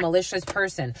fucking malicious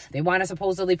person. They want to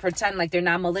supposedly pretend like they're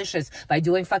not malicious by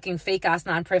doing fucking fake ass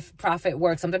non-profit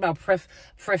work. Something about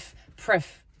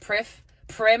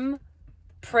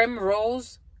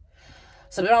primrose.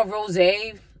 Something about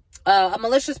rosé. A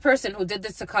malicious person who did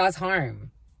this to cause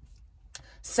harm.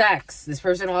 Sex. This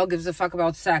person all gives a fuck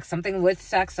about sex. Something with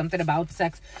sex. Something about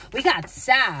sex. We got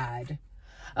sad.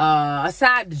 A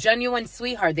sad, genuine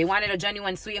sweetheart. They wanted a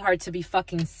genuine sweetheart to be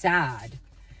fucking sad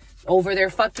over their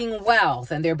fucking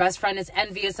wealth, and their best friend is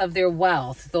envious of their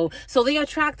wealth. So they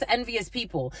attract envious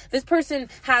people. This person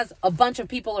has a bunch of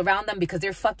people around them because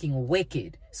they're fucking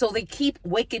wicked. So they keep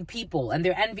wicked people, and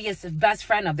they're envious best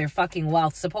friend of their fucking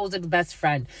wealth, supposed best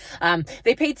friend.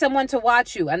 They paid someone to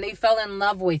watch you, and they fell in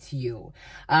love with you.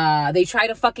 They tried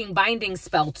a fucking binding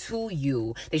spell to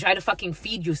you. They tried to fucking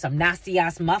feed you some nasty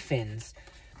ass muffins.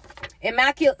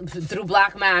 Immaculate through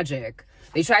black magic.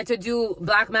 They tried to do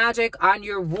black magic on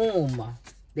your womb.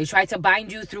 They tried to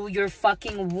bind you through your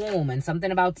fucking womb. And something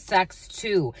about sex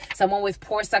too. Someone with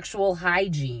poor sexual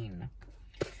hygiene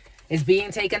is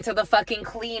being taken to the fucking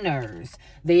cleaners.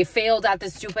 They failed at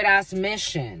this stupid ass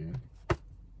mission.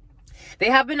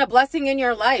 They have been a blessing in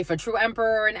your life. A true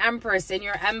emperor and empress in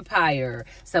your empire.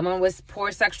 Someone with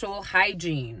poor sexual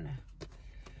hygiene.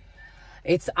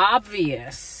 It's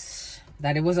obvious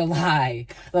that it was a lie.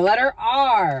 The letter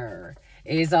R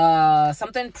is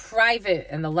something private,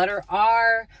 and the letter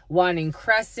R, one in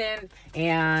crescent,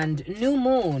 and new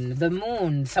moon, the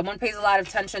moon. Someone pays a lot of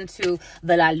attention to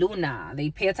the la luna.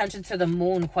 They pay attention to the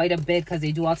moon quite a bit because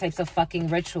they do all types of fucking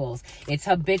rituals. It's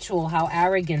habitual how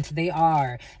arrogant they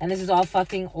are, and this is all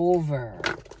fucking over.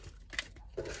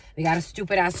 They got a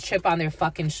stupid ass chip on their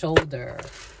fucking shoulder.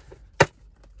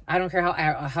 I don't care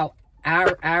how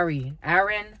Aaron.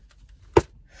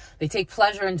 They take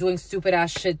pleasure in doing stupid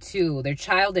ass shit too. They're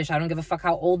childish. I don't give a fuck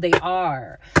how old they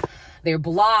are. They're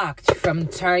blocked from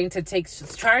trying to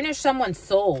tarnish someone's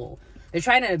soul. They're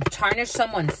trying to tarnish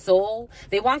someone's soul.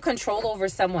 They want control over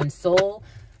someone's soul.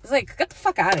 It's like, get the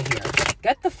fuck out of here.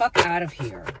 Get the fuck out of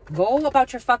here. Go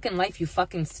about your fucking life, you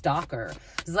fucking stalker.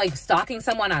 It's like stalking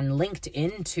someone on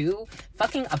LinkedIn too.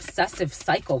 Fucking obsessive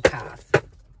psychopath.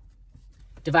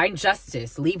 Divine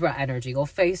justice, Libra energy. Go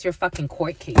face your fucking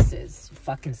court cases. You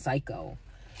fucking psycho.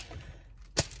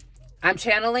 I'm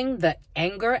channeling the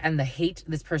anger and the hate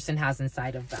this person has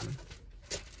inside of them.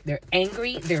 They're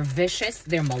angry, they're vicious,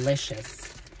 they're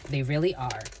malicious. They really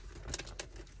are.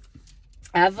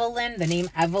 Evelyn, the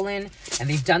name Evelyn, and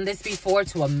they've done this before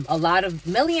to a lot of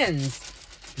millions.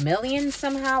 Millions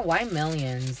somehow? Why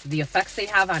millions? The effects they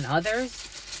have on others.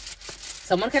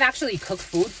 Someone can actually cook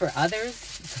food for others.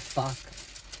 Fuck.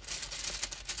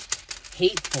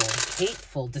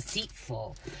 Hateful,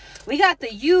 deceitful. We got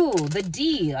the U, the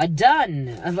D, a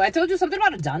dun. I told you something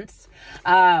about a dunce.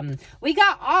 We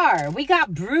got R, we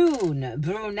got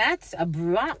brunette, a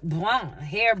brun,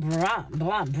 hair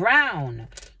brown,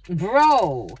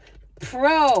 bro,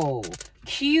 pro,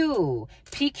 Q,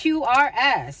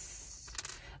 PQRS.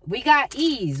 We got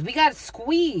ease, we got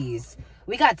squeeze,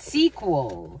 we got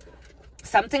sequel,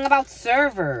 something about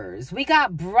servers. We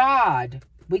got broad.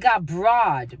 We got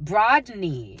broad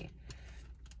knee.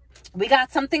 We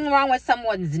got something wrong with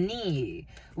someone's knee.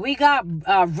 We got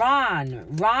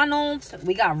Ronald.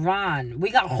 We got Ron. We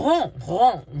got rond.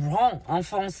 En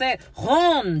français,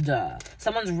 ronde.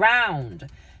 Someone's round.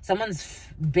 Someone's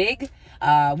big.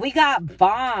 We got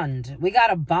bond. We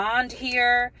got a bond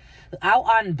here. Out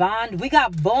on bond. We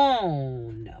got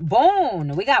bone.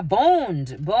 We got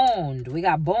boned. We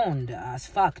got boned. It's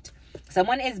fucked.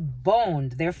 Someone is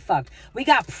boned. They're fucked. We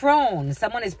got prone.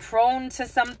 Someone is prone to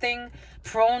something.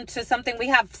 We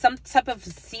have some type of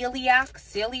celiac,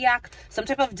 some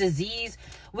type of disease.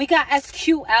 We got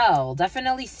SQL,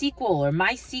 definitely sequel or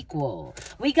my sequel.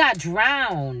 We got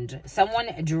drowned. Someone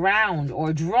drowned,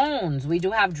 or drones. We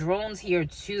do have drones here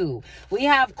too. We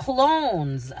have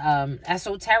clones,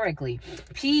 esoterically.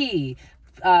 P.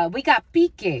 We got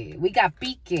pique. We got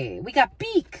peak.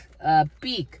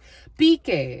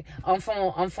 Pique. En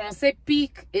français,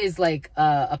 pique is like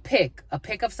a pick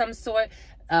of some sort.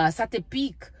 Ça te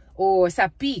pique, or ça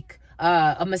pique.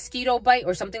 A mosquito bite,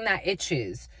 or something that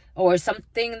itches, or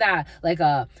something that like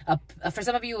for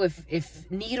some of you,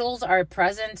 if needles are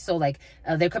present, so like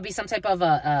there could be some type of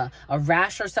a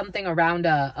rash or something around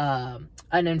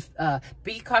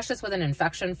be cautious with an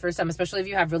infection for some, especially if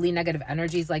you have really negative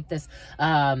energies like this.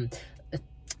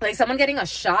 like someone getting a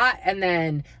shot, and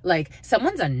then like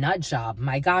someone's a nut job.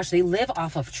 My gosh, they live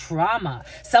off of trauma.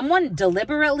 Someone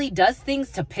deliberately does things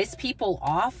to piss people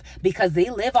off because they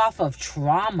live off of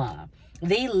trauma.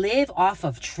 They live off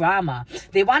of trauma.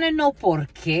 They want to know por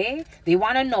qué. They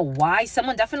want to know why.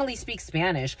 Someone definitely speaks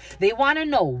Spanish. They want to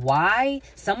know why.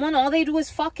 Someone, all they do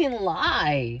is fucking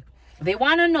lie. They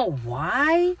want to know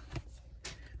why.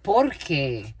 Por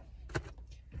qué.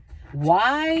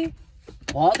 Why?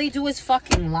 All they do is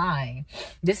fucking lie.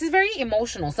 This is very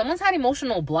emotional. Someone's had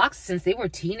emotional blocks since they were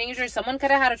teenagers. Someone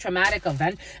could have had a traumatic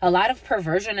event, a lot of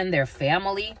perversion in their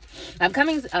family. I'm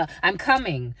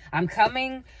coming.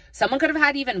 Someone could have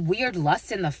had even weird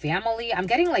lust in the family. I'm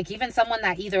getting like even someone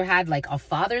that either had like a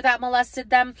father that molested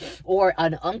them or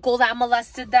an uncle that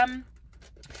molested them.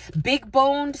 Big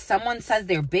boned. Someone says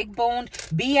they're big boned.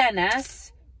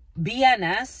 BNS.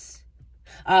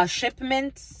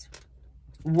 Shipments.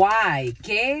 Why?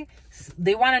 Okay?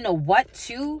 They want to know what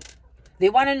too. They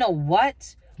want to know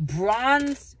what.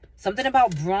 Bronze. Something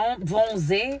about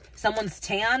bronze. Someone's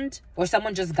tanned or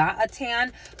someone just got a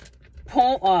tan.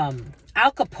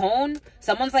 Al Capone.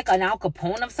 Someone's like an Al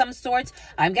Capone of some sorts.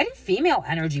 I'm getting female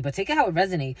energy, but take it how it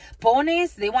resonates.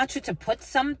 Pones, they want you to put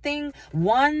something.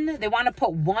 One, they want to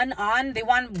put one on. They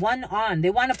want one on. They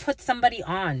want to put somebody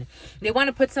on. They want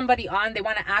to put somebody on. They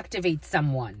want to activate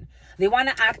someone. They want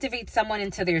to activate someone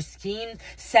into their scheme.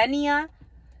 Senia,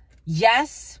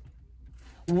 yes.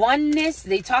 Oneness,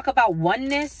 they talk about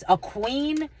oneness. A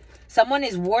queen. Someone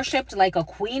is worshipped like a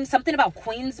queen. Something about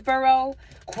Queensboro.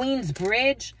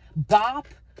 Queensbridge. Bop.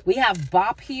 We have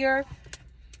Bop here.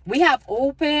 We have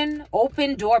open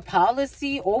door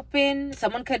policy. Open.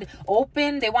 Someone could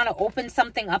open. They want to open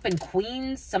something up in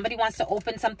Queens. Somebody wants to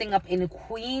open something up in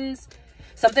Queens.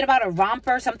 Something about a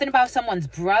romper. Something about someone's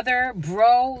brother.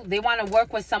 Bro. They want to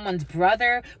work with someone's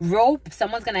brother. Rope.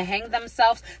 Someone's going to hang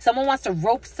themselves. Someone wants to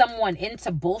rope someone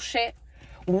into bullshit.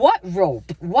 What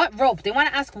rope? What rope? They want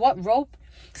to ask what rope?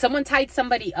 Someone tied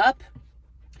somebody up.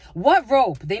 What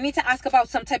rope? They need to ask about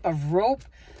some type of rope.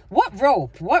 What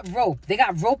rope? What rope? They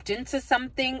got roped into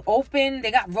something. Open.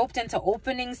 They got roped into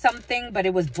opening something, but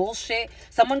it was bullshit.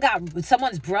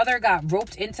 Someone's brother got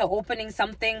roped into opening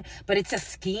something, but it's a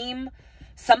scheme.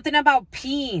 Something about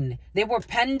peen. They were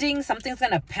pending. Something's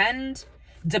gonna pend.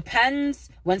 Depends.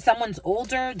 When someone's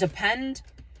older. Depend.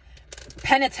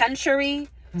 Penitentiary.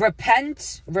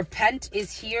 Repent. Repent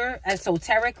is here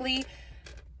esoterically.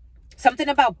 Something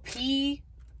about P.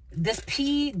 This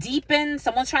P, deepen.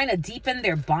 Someone's trying to deepen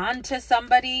their bond to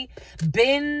somebody.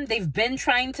 They've been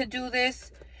trying to do this.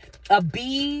 A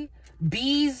B,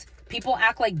 bees. People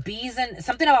act like bees. And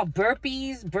something about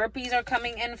burpees. Burpees are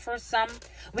coming in for some.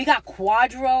 We got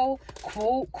quadro,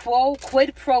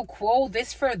 quid pro quo,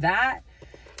 this for that.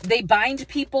 They bind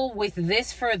people with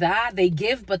this for that. They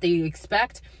give, but they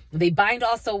expect. They bind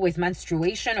also with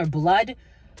menstruation or blood.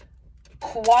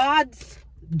 Quads,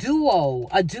 duo.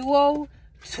 A duo,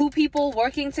 two people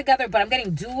working together, but I'm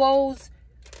getting duos,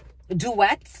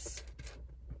 duets.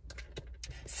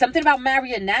 Something about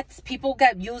marionettes. People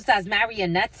get used as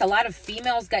marionettes. A lot of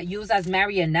females get used as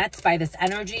marionettes by this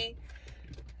energy.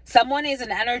 Someone is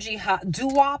an energy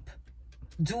doo-wop.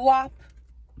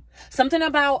 Something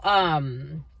about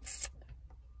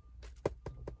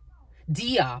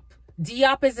Diop.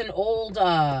 Diop is an old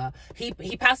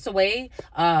he passed away.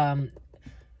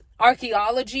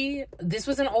 Archaeology. This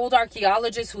was an old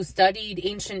archaeologist who studied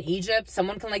ancient Egypt.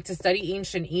 Someone can like to study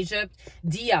ancient Egypt.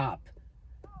 Diop.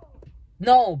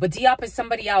 No, but Diop is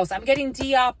somebody else. I'm getting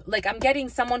Diop, like I'm getting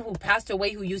someone who passed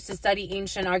away who used to study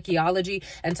ancient archaeology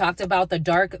and talked about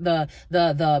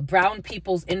the brown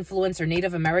people's influence or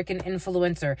Native American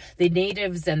influence or the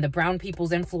natives and the brown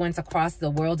people's influence across the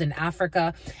world in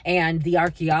Africa and the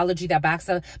archaeology that backs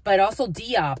up. But also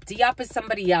Diop. Diop is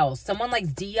somebody else. Someone likes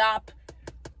Diop.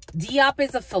 Diop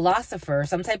is a philosopher,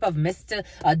 some type of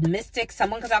mystic.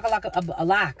 Someone could talk a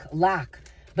lack.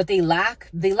 But they lack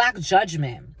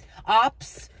judgment.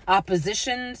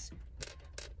 Oppositions.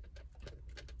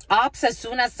 As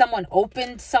soon as someone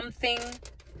opened something.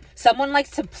 Someone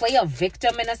likes to play a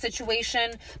victim in a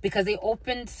situation because they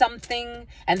opened something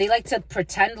and they like to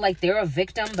pretend like they're a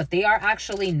victim, but they are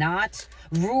actually not.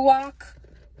 Ruach.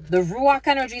 The Ruach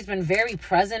energy has been very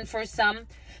present for some.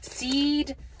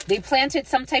 Seed. They planted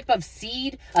some type of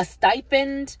seed, a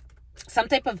stipend, some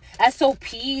type of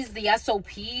SOPs, the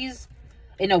SOPs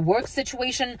in a work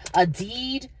situation, a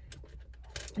deed.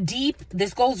 Deep.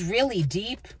 This goes really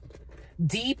deep.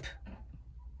 Deep.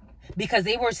 Because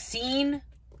they were seen.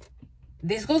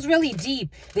 This goes really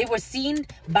deep. They were seen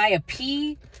by a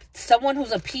pea. Someone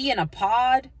who's a pea in a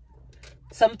pod.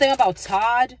 Something about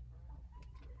Todd.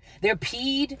 They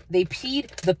peed. The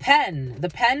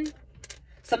pen.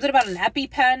 Something about an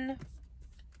EpiPen.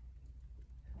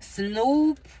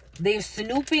 Snoop. They're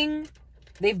snooping.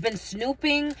 They've been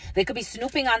snooping. They could be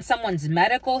snooping on someone's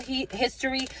medical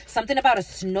history. Something about a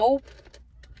snope.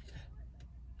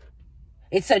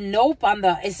 It's a nope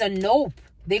it's a nope.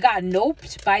 They got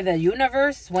noped by the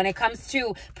universe when it comes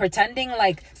to pretending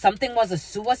like something was a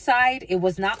suicide. It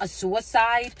was not a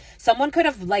suicide. Someone could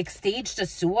have like staged a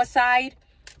suicide.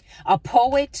 A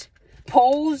poet.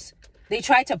 Pose. They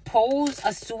tried to pose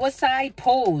a suicide.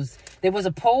 Pose. There was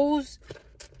a pose.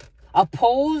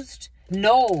 Opposed.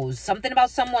 Nose. Something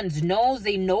about someone's nose.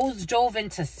 They nose dove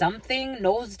into something.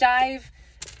 Nosedive.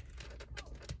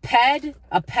 Ped.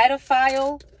 A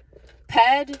pedophile.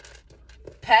 Ped.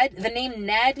 The name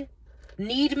Ned.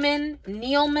 Needman.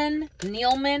 Neilman.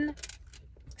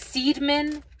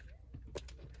 Seedman.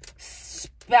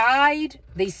 Spied.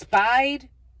 They spied.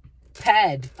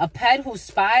 Ped. A ped who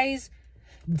spies.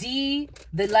 D.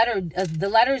 The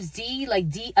letters D. Like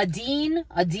D. A dean.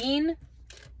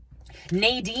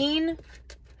 Nadine.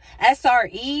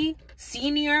 SRE.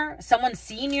 Senior. Someone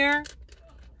senior.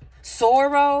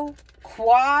 Sorrow.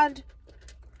 Quad.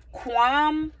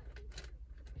 Quam.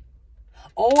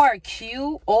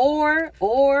 ORQ.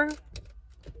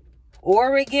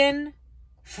 Oregon.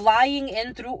 Flying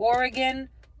in through Oregon.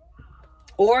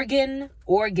 Organ.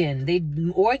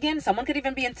 Someone could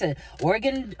even be into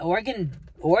organ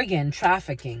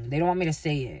trafficking. They don't want me to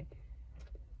say it.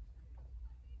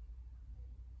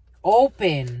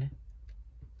 Open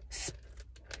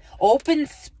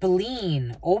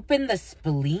spleen. Open the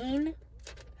spleen.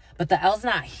 But the L's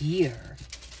not here.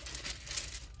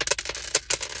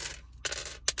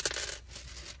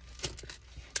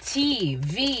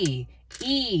 TVEUOI.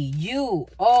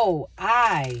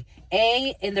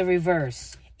 A in the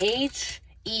reverse.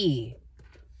 HE.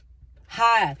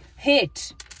 High.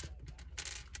 Hit.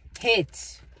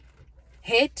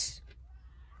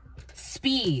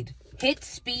 Speed. Hit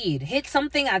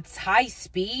something at high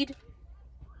speed.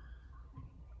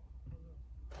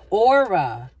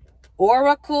 Aura.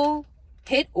 Oracle.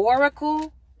 Hit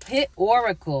oracle.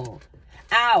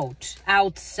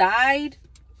 Outside.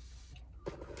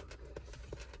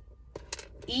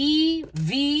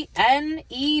 EVN.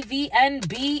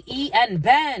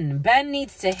 Ben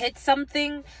needs to hit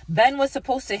something. Ben was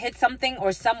supposed to hit something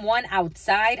or someone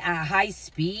outside at high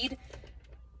speed.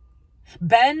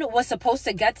 Ben was supposed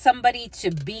to get somebody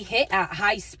to be hit at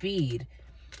high speed.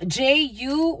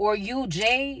 JU or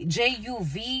UJ.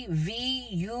 JUV.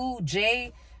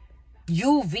 VUJ.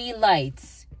 UV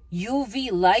lights.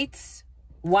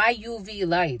 Why UV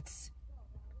lights?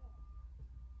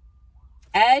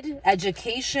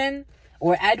 Education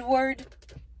or Edward.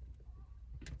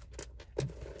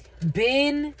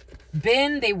 They've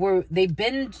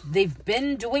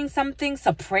been doing something.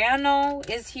 Soprano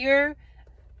is here.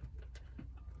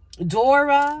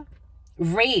 Dora.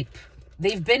 Rape.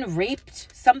 They've been raped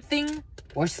something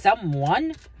or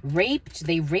someone.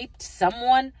 They raped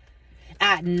someone.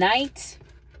 At night.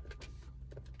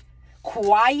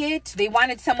 Quiet. They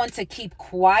wanted someone to keep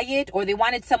quiet, or they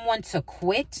wanted someone to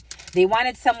quit. They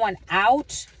wanted someone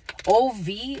out. OV.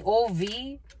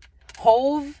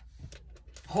 Hove.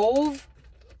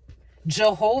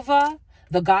 Jehovah,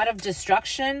 the God of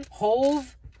destruction.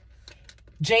 Hove.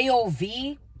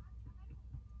 JOV.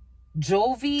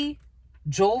 Jovi.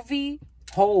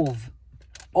 Hove.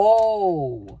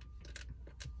 Oh,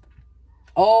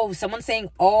 someone's saying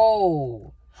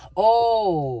oh.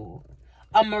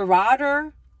 A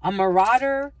marauder. A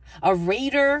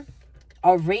raider.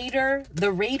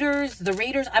 The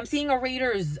Raiders. I'm seeing a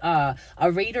Raiders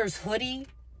hoodie.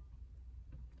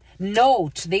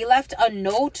 Note. They left a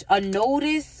note, a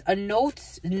notice,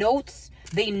 notes.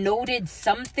 They noted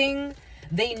something.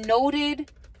 They noted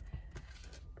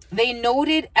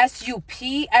SUP,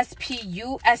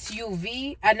 SPU,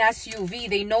 SUV, and SUV.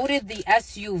 They noted the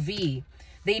SUV.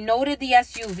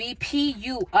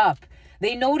 PU up.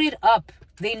 They noted up.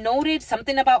 They noted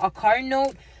something about a car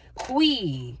note.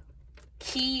 Key.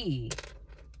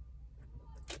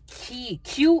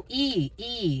 QEEB.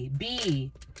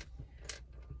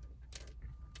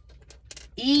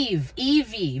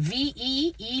 Evie.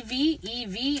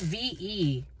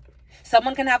 VE.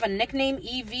 Someone can have a nickname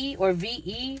EV or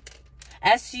VE.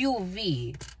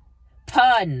 SUV.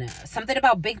 Pun. Something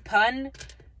about big pun.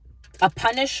 A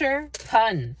punisher.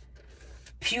 Pun.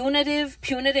 Punitive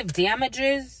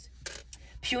damages.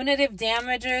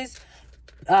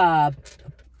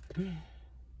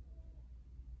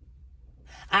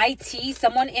 IT.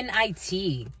 Someone in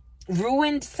IT.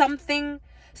 Ruined something.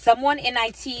 Someone in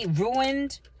IT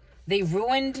ruined. they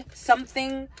ruined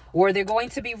something, or they're going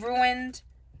to be ruined.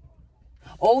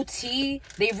 OT,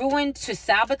 they ruined to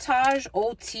sabotage.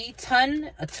 OT,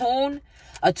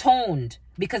 atoned,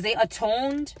 because they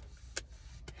atoned.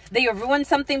 They ruined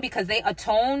something because they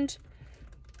atoned.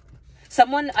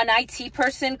 Someone, an IT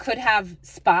person, could have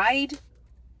spied.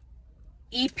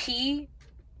 EP,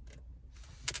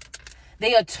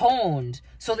 they atoned.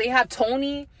 So they have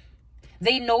Tony.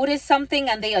 They noticed something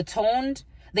and they atoned.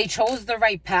 They chose the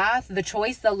right path. The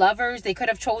choice, the lovers, they could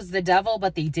have chose the devil,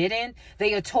 but they didn't.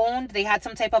 They atoned. They had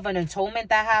some type of an atonement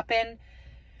that happened.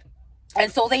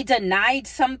 And so they denied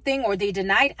something, or they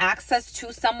denied access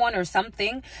to someone or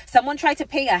something. Someone tried to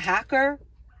pay a hacker,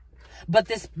 but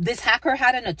this hacker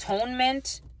had an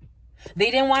atonement.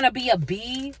 They didn't want to be a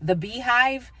bee, the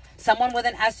beehive. Someone with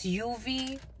an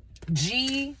SUV,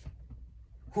 G,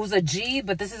 who's a G,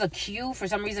 but this is a Q. For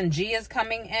some reason, G is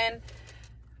coming in.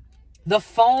 The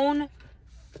phone,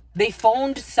 they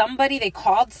phoned somebody. They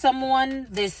called someone.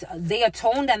 They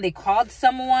atoned and they called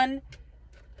someone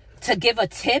to give a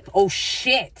tip. Oh,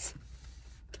 shit.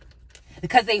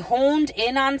 Because they honed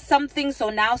in on something.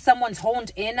 So now someone's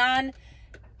honed in on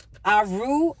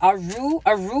Aruba,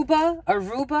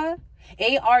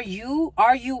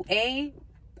 A-R-U-A.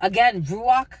 Again,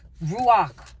 Ruach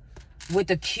with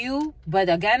the Q, but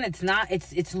again, it's not,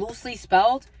 it's loosely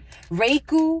spelled.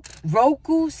 Roku,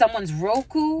 someone's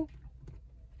Roku.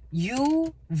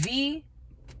 U-V.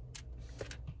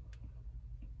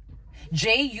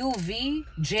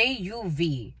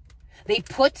 J-U-V. They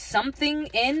put something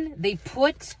in, they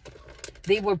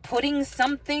were putting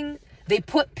something, they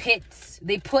put pits.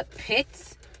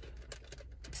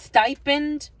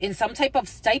 Stipend, in some type of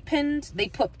stipend, they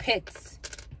put pits.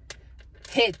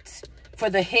 Hit, for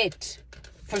the hit.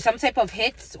 For some type of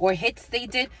hits or hits they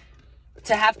did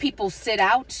to have people sit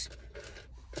out.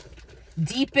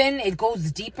 Deepen, it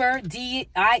goes deeper.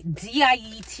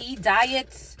 D-I-E-T,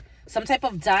 diets. Some type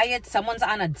of diet. Someone's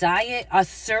on a diet. A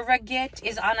surrogate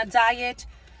is on a diet.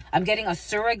 I'm getting a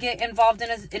surrogate involved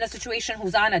in a situation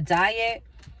who's on a diet.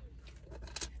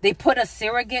 They put a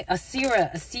surrogate,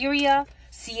 Sierra.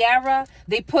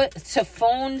 They put to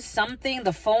phone something.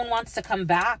 The phone wants to come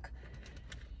back.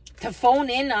 To phone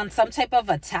in on some type of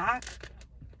attack.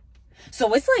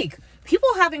 So it's like people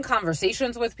having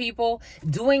conversations with people,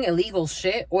 doing illegal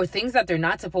shit or things that they're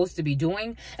not supposed to be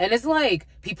doing. And it's like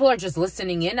people are just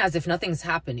listening in as if nothing's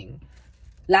happening.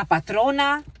 La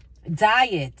Patrona,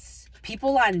 diets.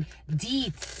 People on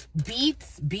deets,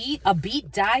 a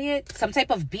beet diet, some type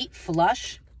of beet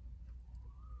flush.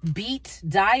 Beet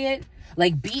diet,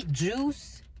 like beet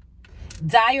juice.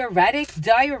 Diuretics.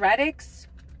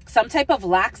 Some type of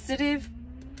laxative.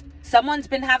 Someone's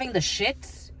been having the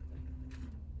shits.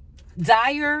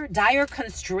 Dire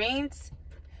constraints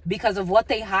because of what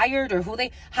they hired or who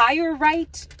they hire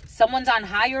right. Someone's on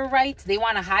hire right. They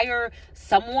want to hire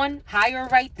someone. Hire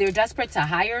right. They're desperate to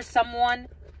hire someone.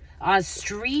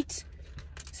 Street.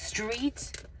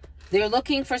 They're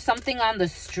looking for something on the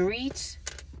street.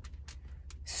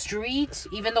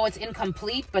 Even though it's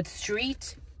incomplete, but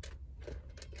street.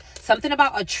 Something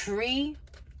about a tree.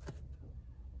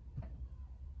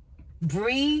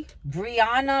 Brianne,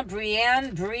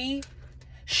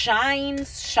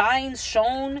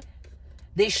 shone.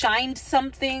 They shined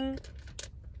something.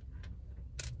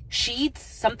 Sheets,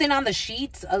 something on the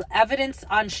sheets, evidence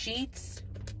on sheets.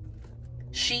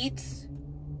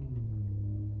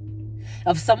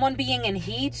 Of someone being in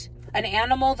heat. An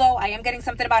animal, though, I am getting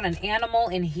something about an animal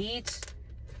in heat.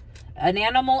 An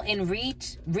animal in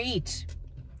retreat.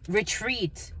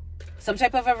 Some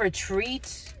type of a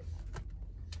retreat.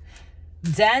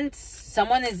 Dense,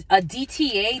 someone is a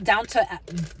DTA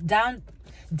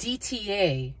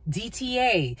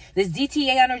DTA. This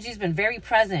DTA energy has been very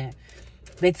present.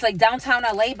 It's like downtown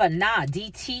LA, but not.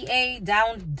 DTA,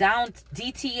 down,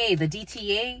 DTA. The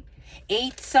DTA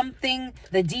ate something.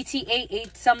 The DTA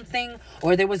ate something.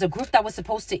 Or there was a group that was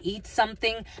supposed to eat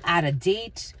something at a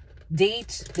date. They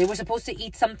were supposed to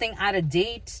eat something at a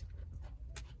date.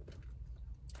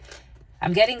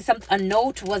 I'm getting a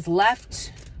note was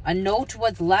left. It's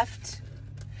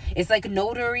like a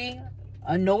notary.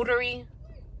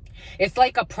 It's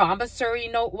like a promissory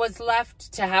note was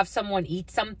left to have someone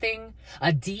eat something.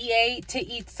 A DA to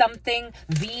eat something.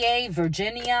 VA,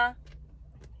 Virginia.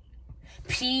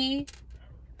 PA,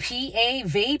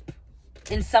 vape.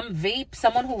 In some vape,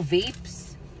 someone who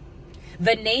vapes.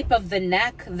 The nape of the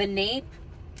neck, the nape.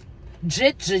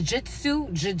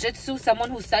 Jiu-jitsu, someone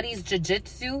who studies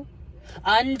jiu-jitsu.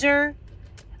 Under,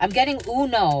 I'm getting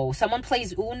Uno. Someone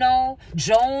plays Uno.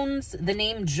 Jones. The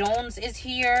name Jones is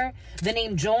here. The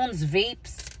name Jones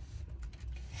vapes.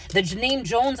 The name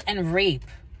Jones and rape.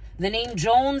 The name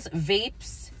Jones,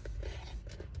 vapes.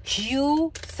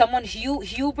 Hue, someone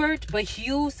Hubert, but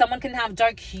hue, someone can have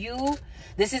dark hue.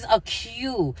 This is a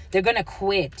Q. They're going to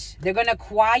quit. They're going to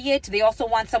quiet. They also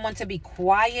want someone to be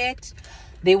quiet.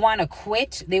 They want to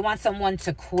quit. They want someone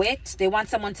to quit. They want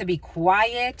someone to be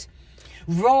quiet.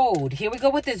 Road. Here we go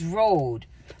with this road.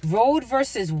 Road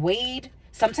versus Wade.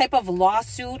 Some type of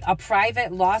lawsuit, a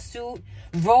private lawsuit.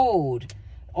 Road.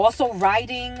 Also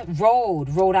riding, road,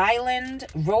 Rhode Island,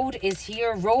 road is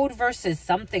here, road versus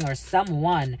something or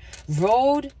someone,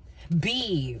 road,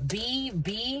 B, B,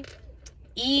 B,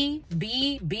 E,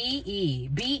 B, B, E,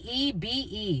 B, E, B,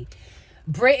 E,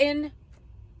 Britain,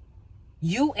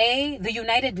 UA, the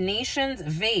United Nations,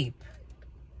 vape.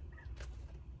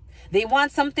 They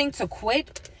want something to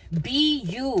quit, be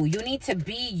you, you need to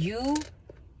be you.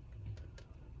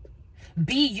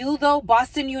 Be you though,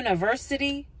 Boston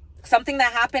University. Something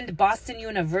that happened at Boston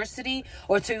University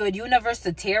or to a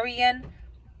universitarian.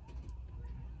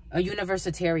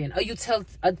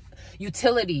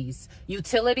 Utilities.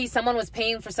 Someone was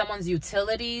paying for someone's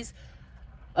utilities.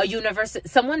 A university.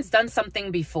 Someone's done something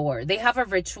before. They have a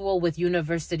ritual with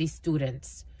university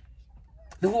students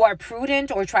who are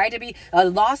prudent or try to be. A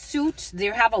lawsuit. They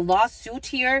have a lawsuit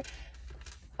here.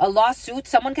 A lawsuit.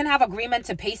 Someone can have agreement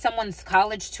to pay someone's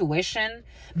college tuition.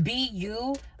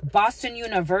 BU, Boston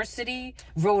University,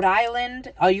 Rhode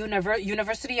Island, a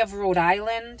University of Rhode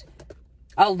Island.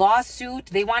 A lawsuit.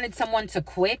 They wanted someone to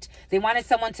quit. They wanted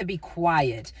someone to be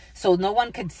quiet so no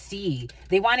one could see.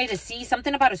 They wanted to see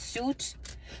something about a suit.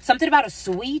 Something about a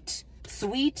suite.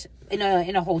 Suite in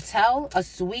a hotel. A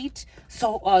suite.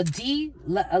 So D,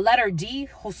 a letter D,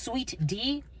 suite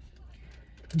D.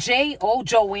 J-O,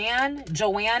 Joanne.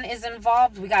 Joanne is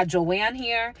involved. We got Joanne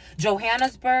here.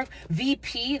 Johannesburg.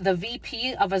 VP, the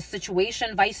VP of a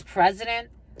situation. Vice President.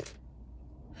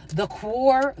 The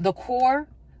Corps,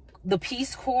 the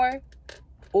Peace Corps.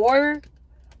 Or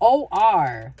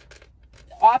OR.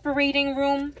 Operating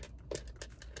room.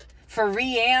 For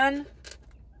Rianne.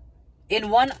 In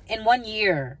one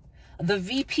year. The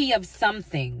VP of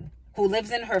something. Who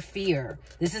lives in her fear.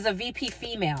 This is a VP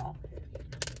female.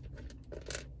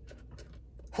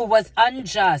 Who was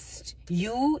unjust.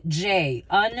 UJ,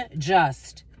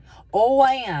 unjust.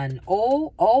 OAN,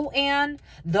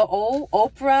 the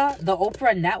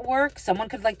Oprah Network. Someone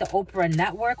could like the Oprah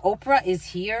Network. Oprah is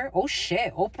here. Oh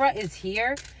shit, Oprah is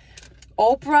here.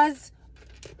 Oprah's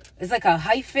is like a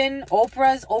hyphen.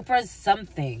 Oprah's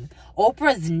something.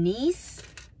 Oprah's niece.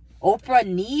 Oprah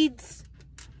needs.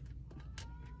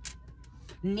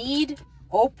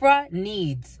 Oprah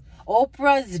needs.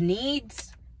 Oprah's needs.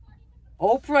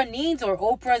 Oprah needs or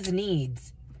Oprah's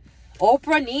needs?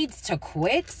 Oprah needs to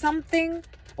quit something?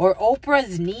 Or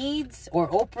Oprah's needs or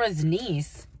Oprah's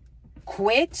niece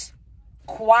quit?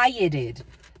 Quieted.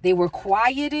 They were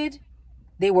quieted.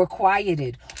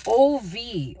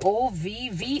 O-V.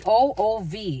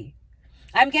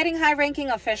 I'm getting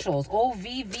high-ranking officials.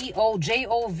 O-V-V-O,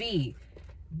 J-O-V.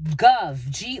 Gov,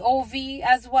 G-O-V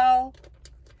as well.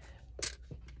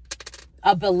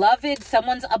 A beloved.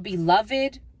 Someone's a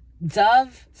beloved.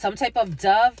 Dove, some type of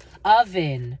dove.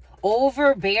 Oven,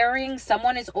 overbearing,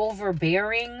 someone is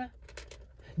overbearing.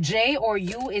 J or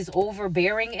U is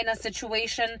overbearing in a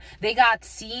situation. They got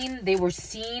seen, they were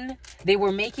seen, they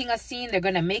were making a scene, they're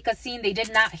going to make a scene. They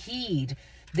did not heed.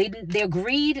 They're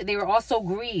greed, they were also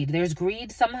greed. There's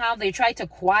greed somehow. They tried to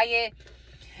quiet.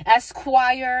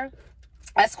 Esquire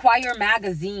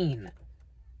magazine.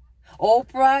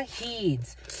 Oprah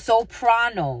heeds.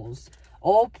 Sopranos.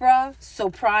 Oprah,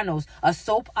 Sopranos, a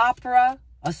soap opera.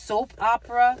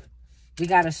 We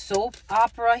got a soap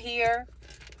opera here.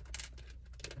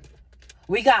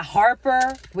 We got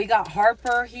Harper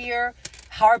here.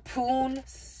 Harpoon,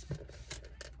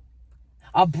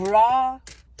 a bra,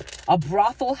 a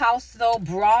brothel house though.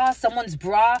 Bra, someone's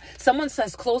bra. Someone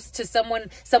says close to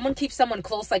someone. Someone keeps someone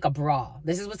close like a bra.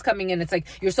 This is what's coming in. It's like,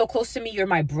 you're so close to me, you're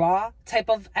my bra type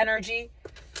of energy.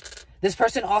 This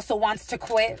person also wants to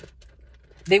quit.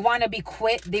 They want to be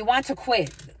quit. They want to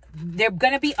quit. They're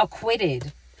going to be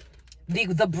acquitted.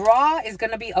 The bra is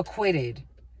going to be acquitted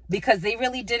because they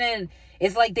really didn't.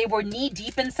 It's like they were knee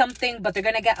deep in something, but they're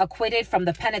going to get acquitted from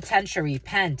the penitentiary.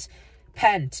 Pent.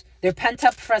 Their pent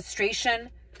up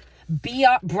frustration.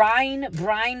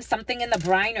 Brine, something in the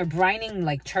brine or brining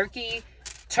like turkey.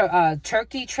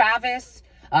 Turkey, Travis.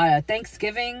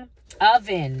 Thanksgiving.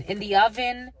 Oven, in the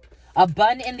oven. A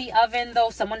bun in the oven,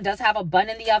 though. Someone does have a bun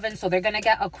in the oven, so they're going to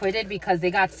get acquitted because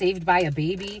they got saved by a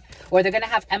baby. Or they're going to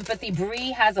have empathy.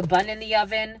 Bree has a bun in the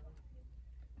oven.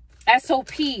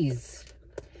 SOPs.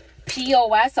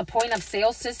 POS, a point of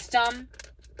sale system.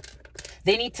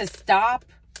 They need to stop.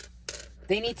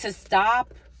 They need to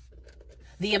stop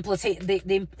the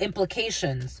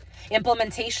implications.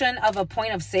 Implementation of a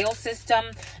point of sale system.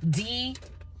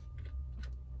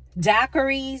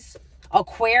 Daiquiris.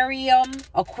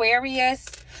 Aquarius.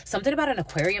 Something about an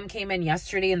aquarium came in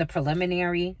yesterday in the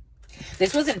preliminary.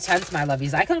 This was intense, my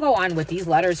lovies. I can go on with these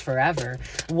letters forever.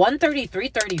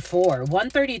 133.34.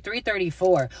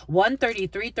 133.34.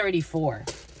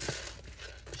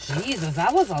 133.34. Jesus,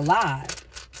 that was a lot.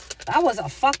 That was a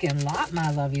fucking lot,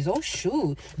 my lovies. Oh,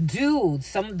 shoot. Dude.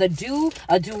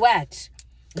 A duet.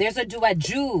 There's a duet.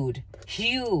 Jude.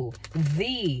 Hugh.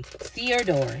 The.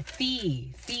 Theodore.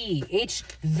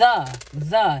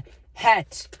 The.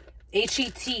 Het.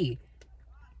 H-E-T.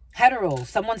 Hetero.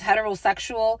 Someone's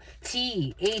heterosexual.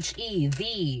 T-H-E.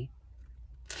 The.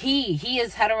 He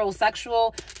is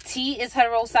heterosexual. T is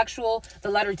heterosexual. The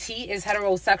letter T is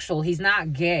heterosexual. He's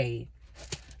not gay.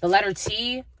 The letter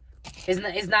T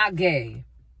is not gay.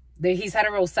 He's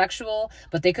heterosexual,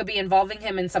 but they could be involving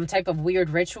him in some type of weird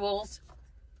rituals.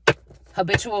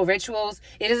 Habitual rituals.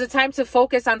 It is a time to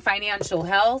focus on financial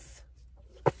health.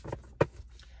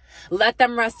 Let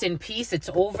them rest in peace. It's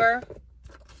over.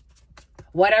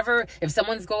 Whatever. If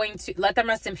someone's going to... Let them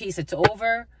rest in peace. It's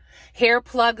over. Hair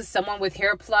plugs. Someone with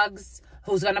hair plugs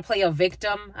who's going to play a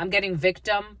victim. I'm getting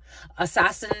victim.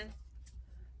 Assassin.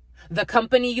 The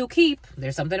company you keep.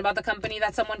 There's something about the company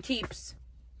that someone keeps.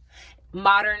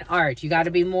 Modern art. You got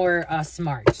to be more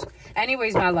smart.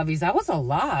 Anyways, my lovies, that was a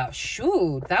lot.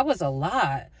 Shoot, that was a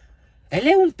lot. Elle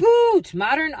est un pute.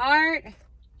 Modern art.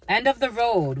 End of the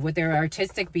road with their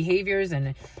artistic behaviors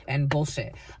and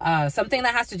bullshit. Something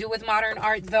that has to do with modern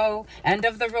art, though. End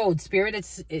of the road. Spirit,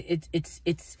 it's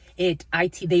it.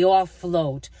 They all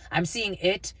float. I'm seeing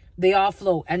it. They all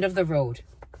float. End of the road.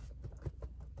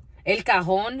 El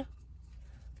Cajon.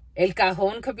 El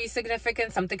Cajon could be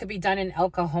significant. Something could be done in El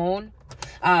Cajon.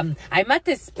 I met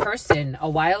this person a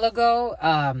while ago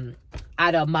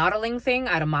at a modeling thing,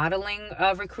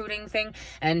 recruiting thing.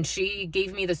 And she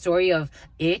gave me the story of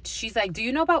it. She's like, do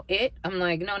you know about it? I'm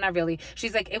like, no, not really.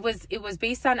 She's like, it was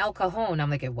based on El Cajon. I'm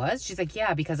like, it was? She's like,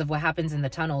 yeah, because of what happens in the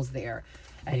tunnels there.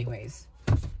 Anyways,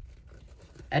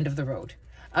 end of the road.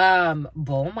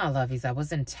 Boom, my lovies, that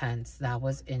was intense. That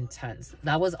was intense.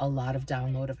 That was a lot of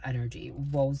download of energy.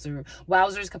 Wowzers,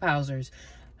 kapousers.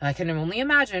 I can only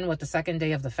imagine what the second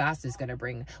day of the fast is going to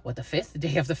bring, what the fifth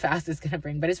day of the fast is going to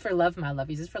bring. But it's for love, my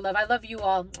lovies. It's for love. I love you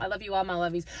all. I love you all, my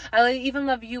lovies. I even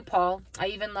love you, Paul. I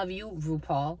even love you,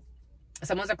 RuPaul.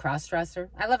 Someone's a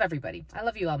cross-dresser. I love everybody. I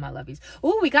love you all, my lovies.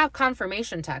 Oh, we got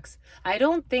confirmation text. I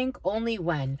don't think only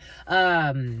when.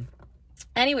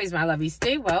 Anyways, my lovies,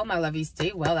 stay well. My lovies,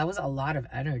 stay well. That was a lot of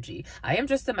energy. I am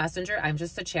just a messenger. I'm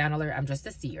just a channeler. I'm just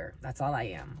a seer. That's all I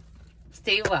am.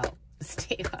 Stay well.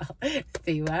 Stay well.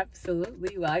 Stay well.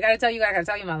 Absolutely well. I gotta tell you, my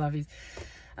lovies.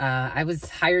 I was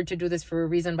hired to do this for a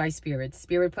reason by Spirit.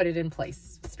 Spirit put it in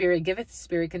place. Spirit giveth,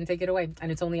 Spirit can take it away.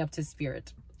 And it's only up to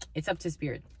Spirit. It's up to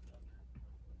Spirit.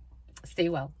 Stay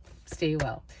well. Stay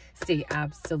well. Stay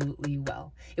absolutely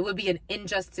well. It would be an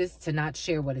injustice to not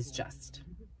share what is just.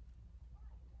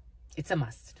 It's a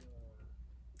must.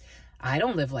 I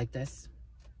don't live like this.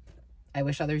 I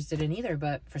wish others didn't either,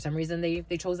 but for some reason they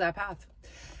chose that path.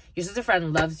 Your sister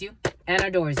friend loves you and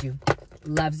adores you.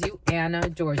 Loves you and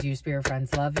adores you. Spirit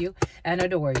friends love you and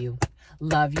adore you.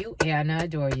 Love you and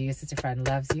adore you. Your sister friend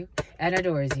loves you and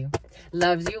adores you.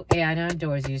 Loves you and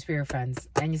adores you. Spirit friends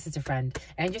and your sister friend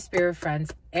and your spirit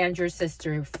friends and your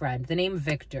sister friend. The name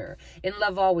Victor. In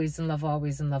love always, in love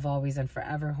always, in love always, and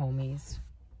forever, homies.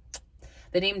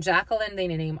 The name Jacqueline, the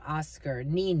name Oscar.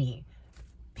 Nini.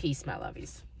 Peace, my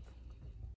lovies.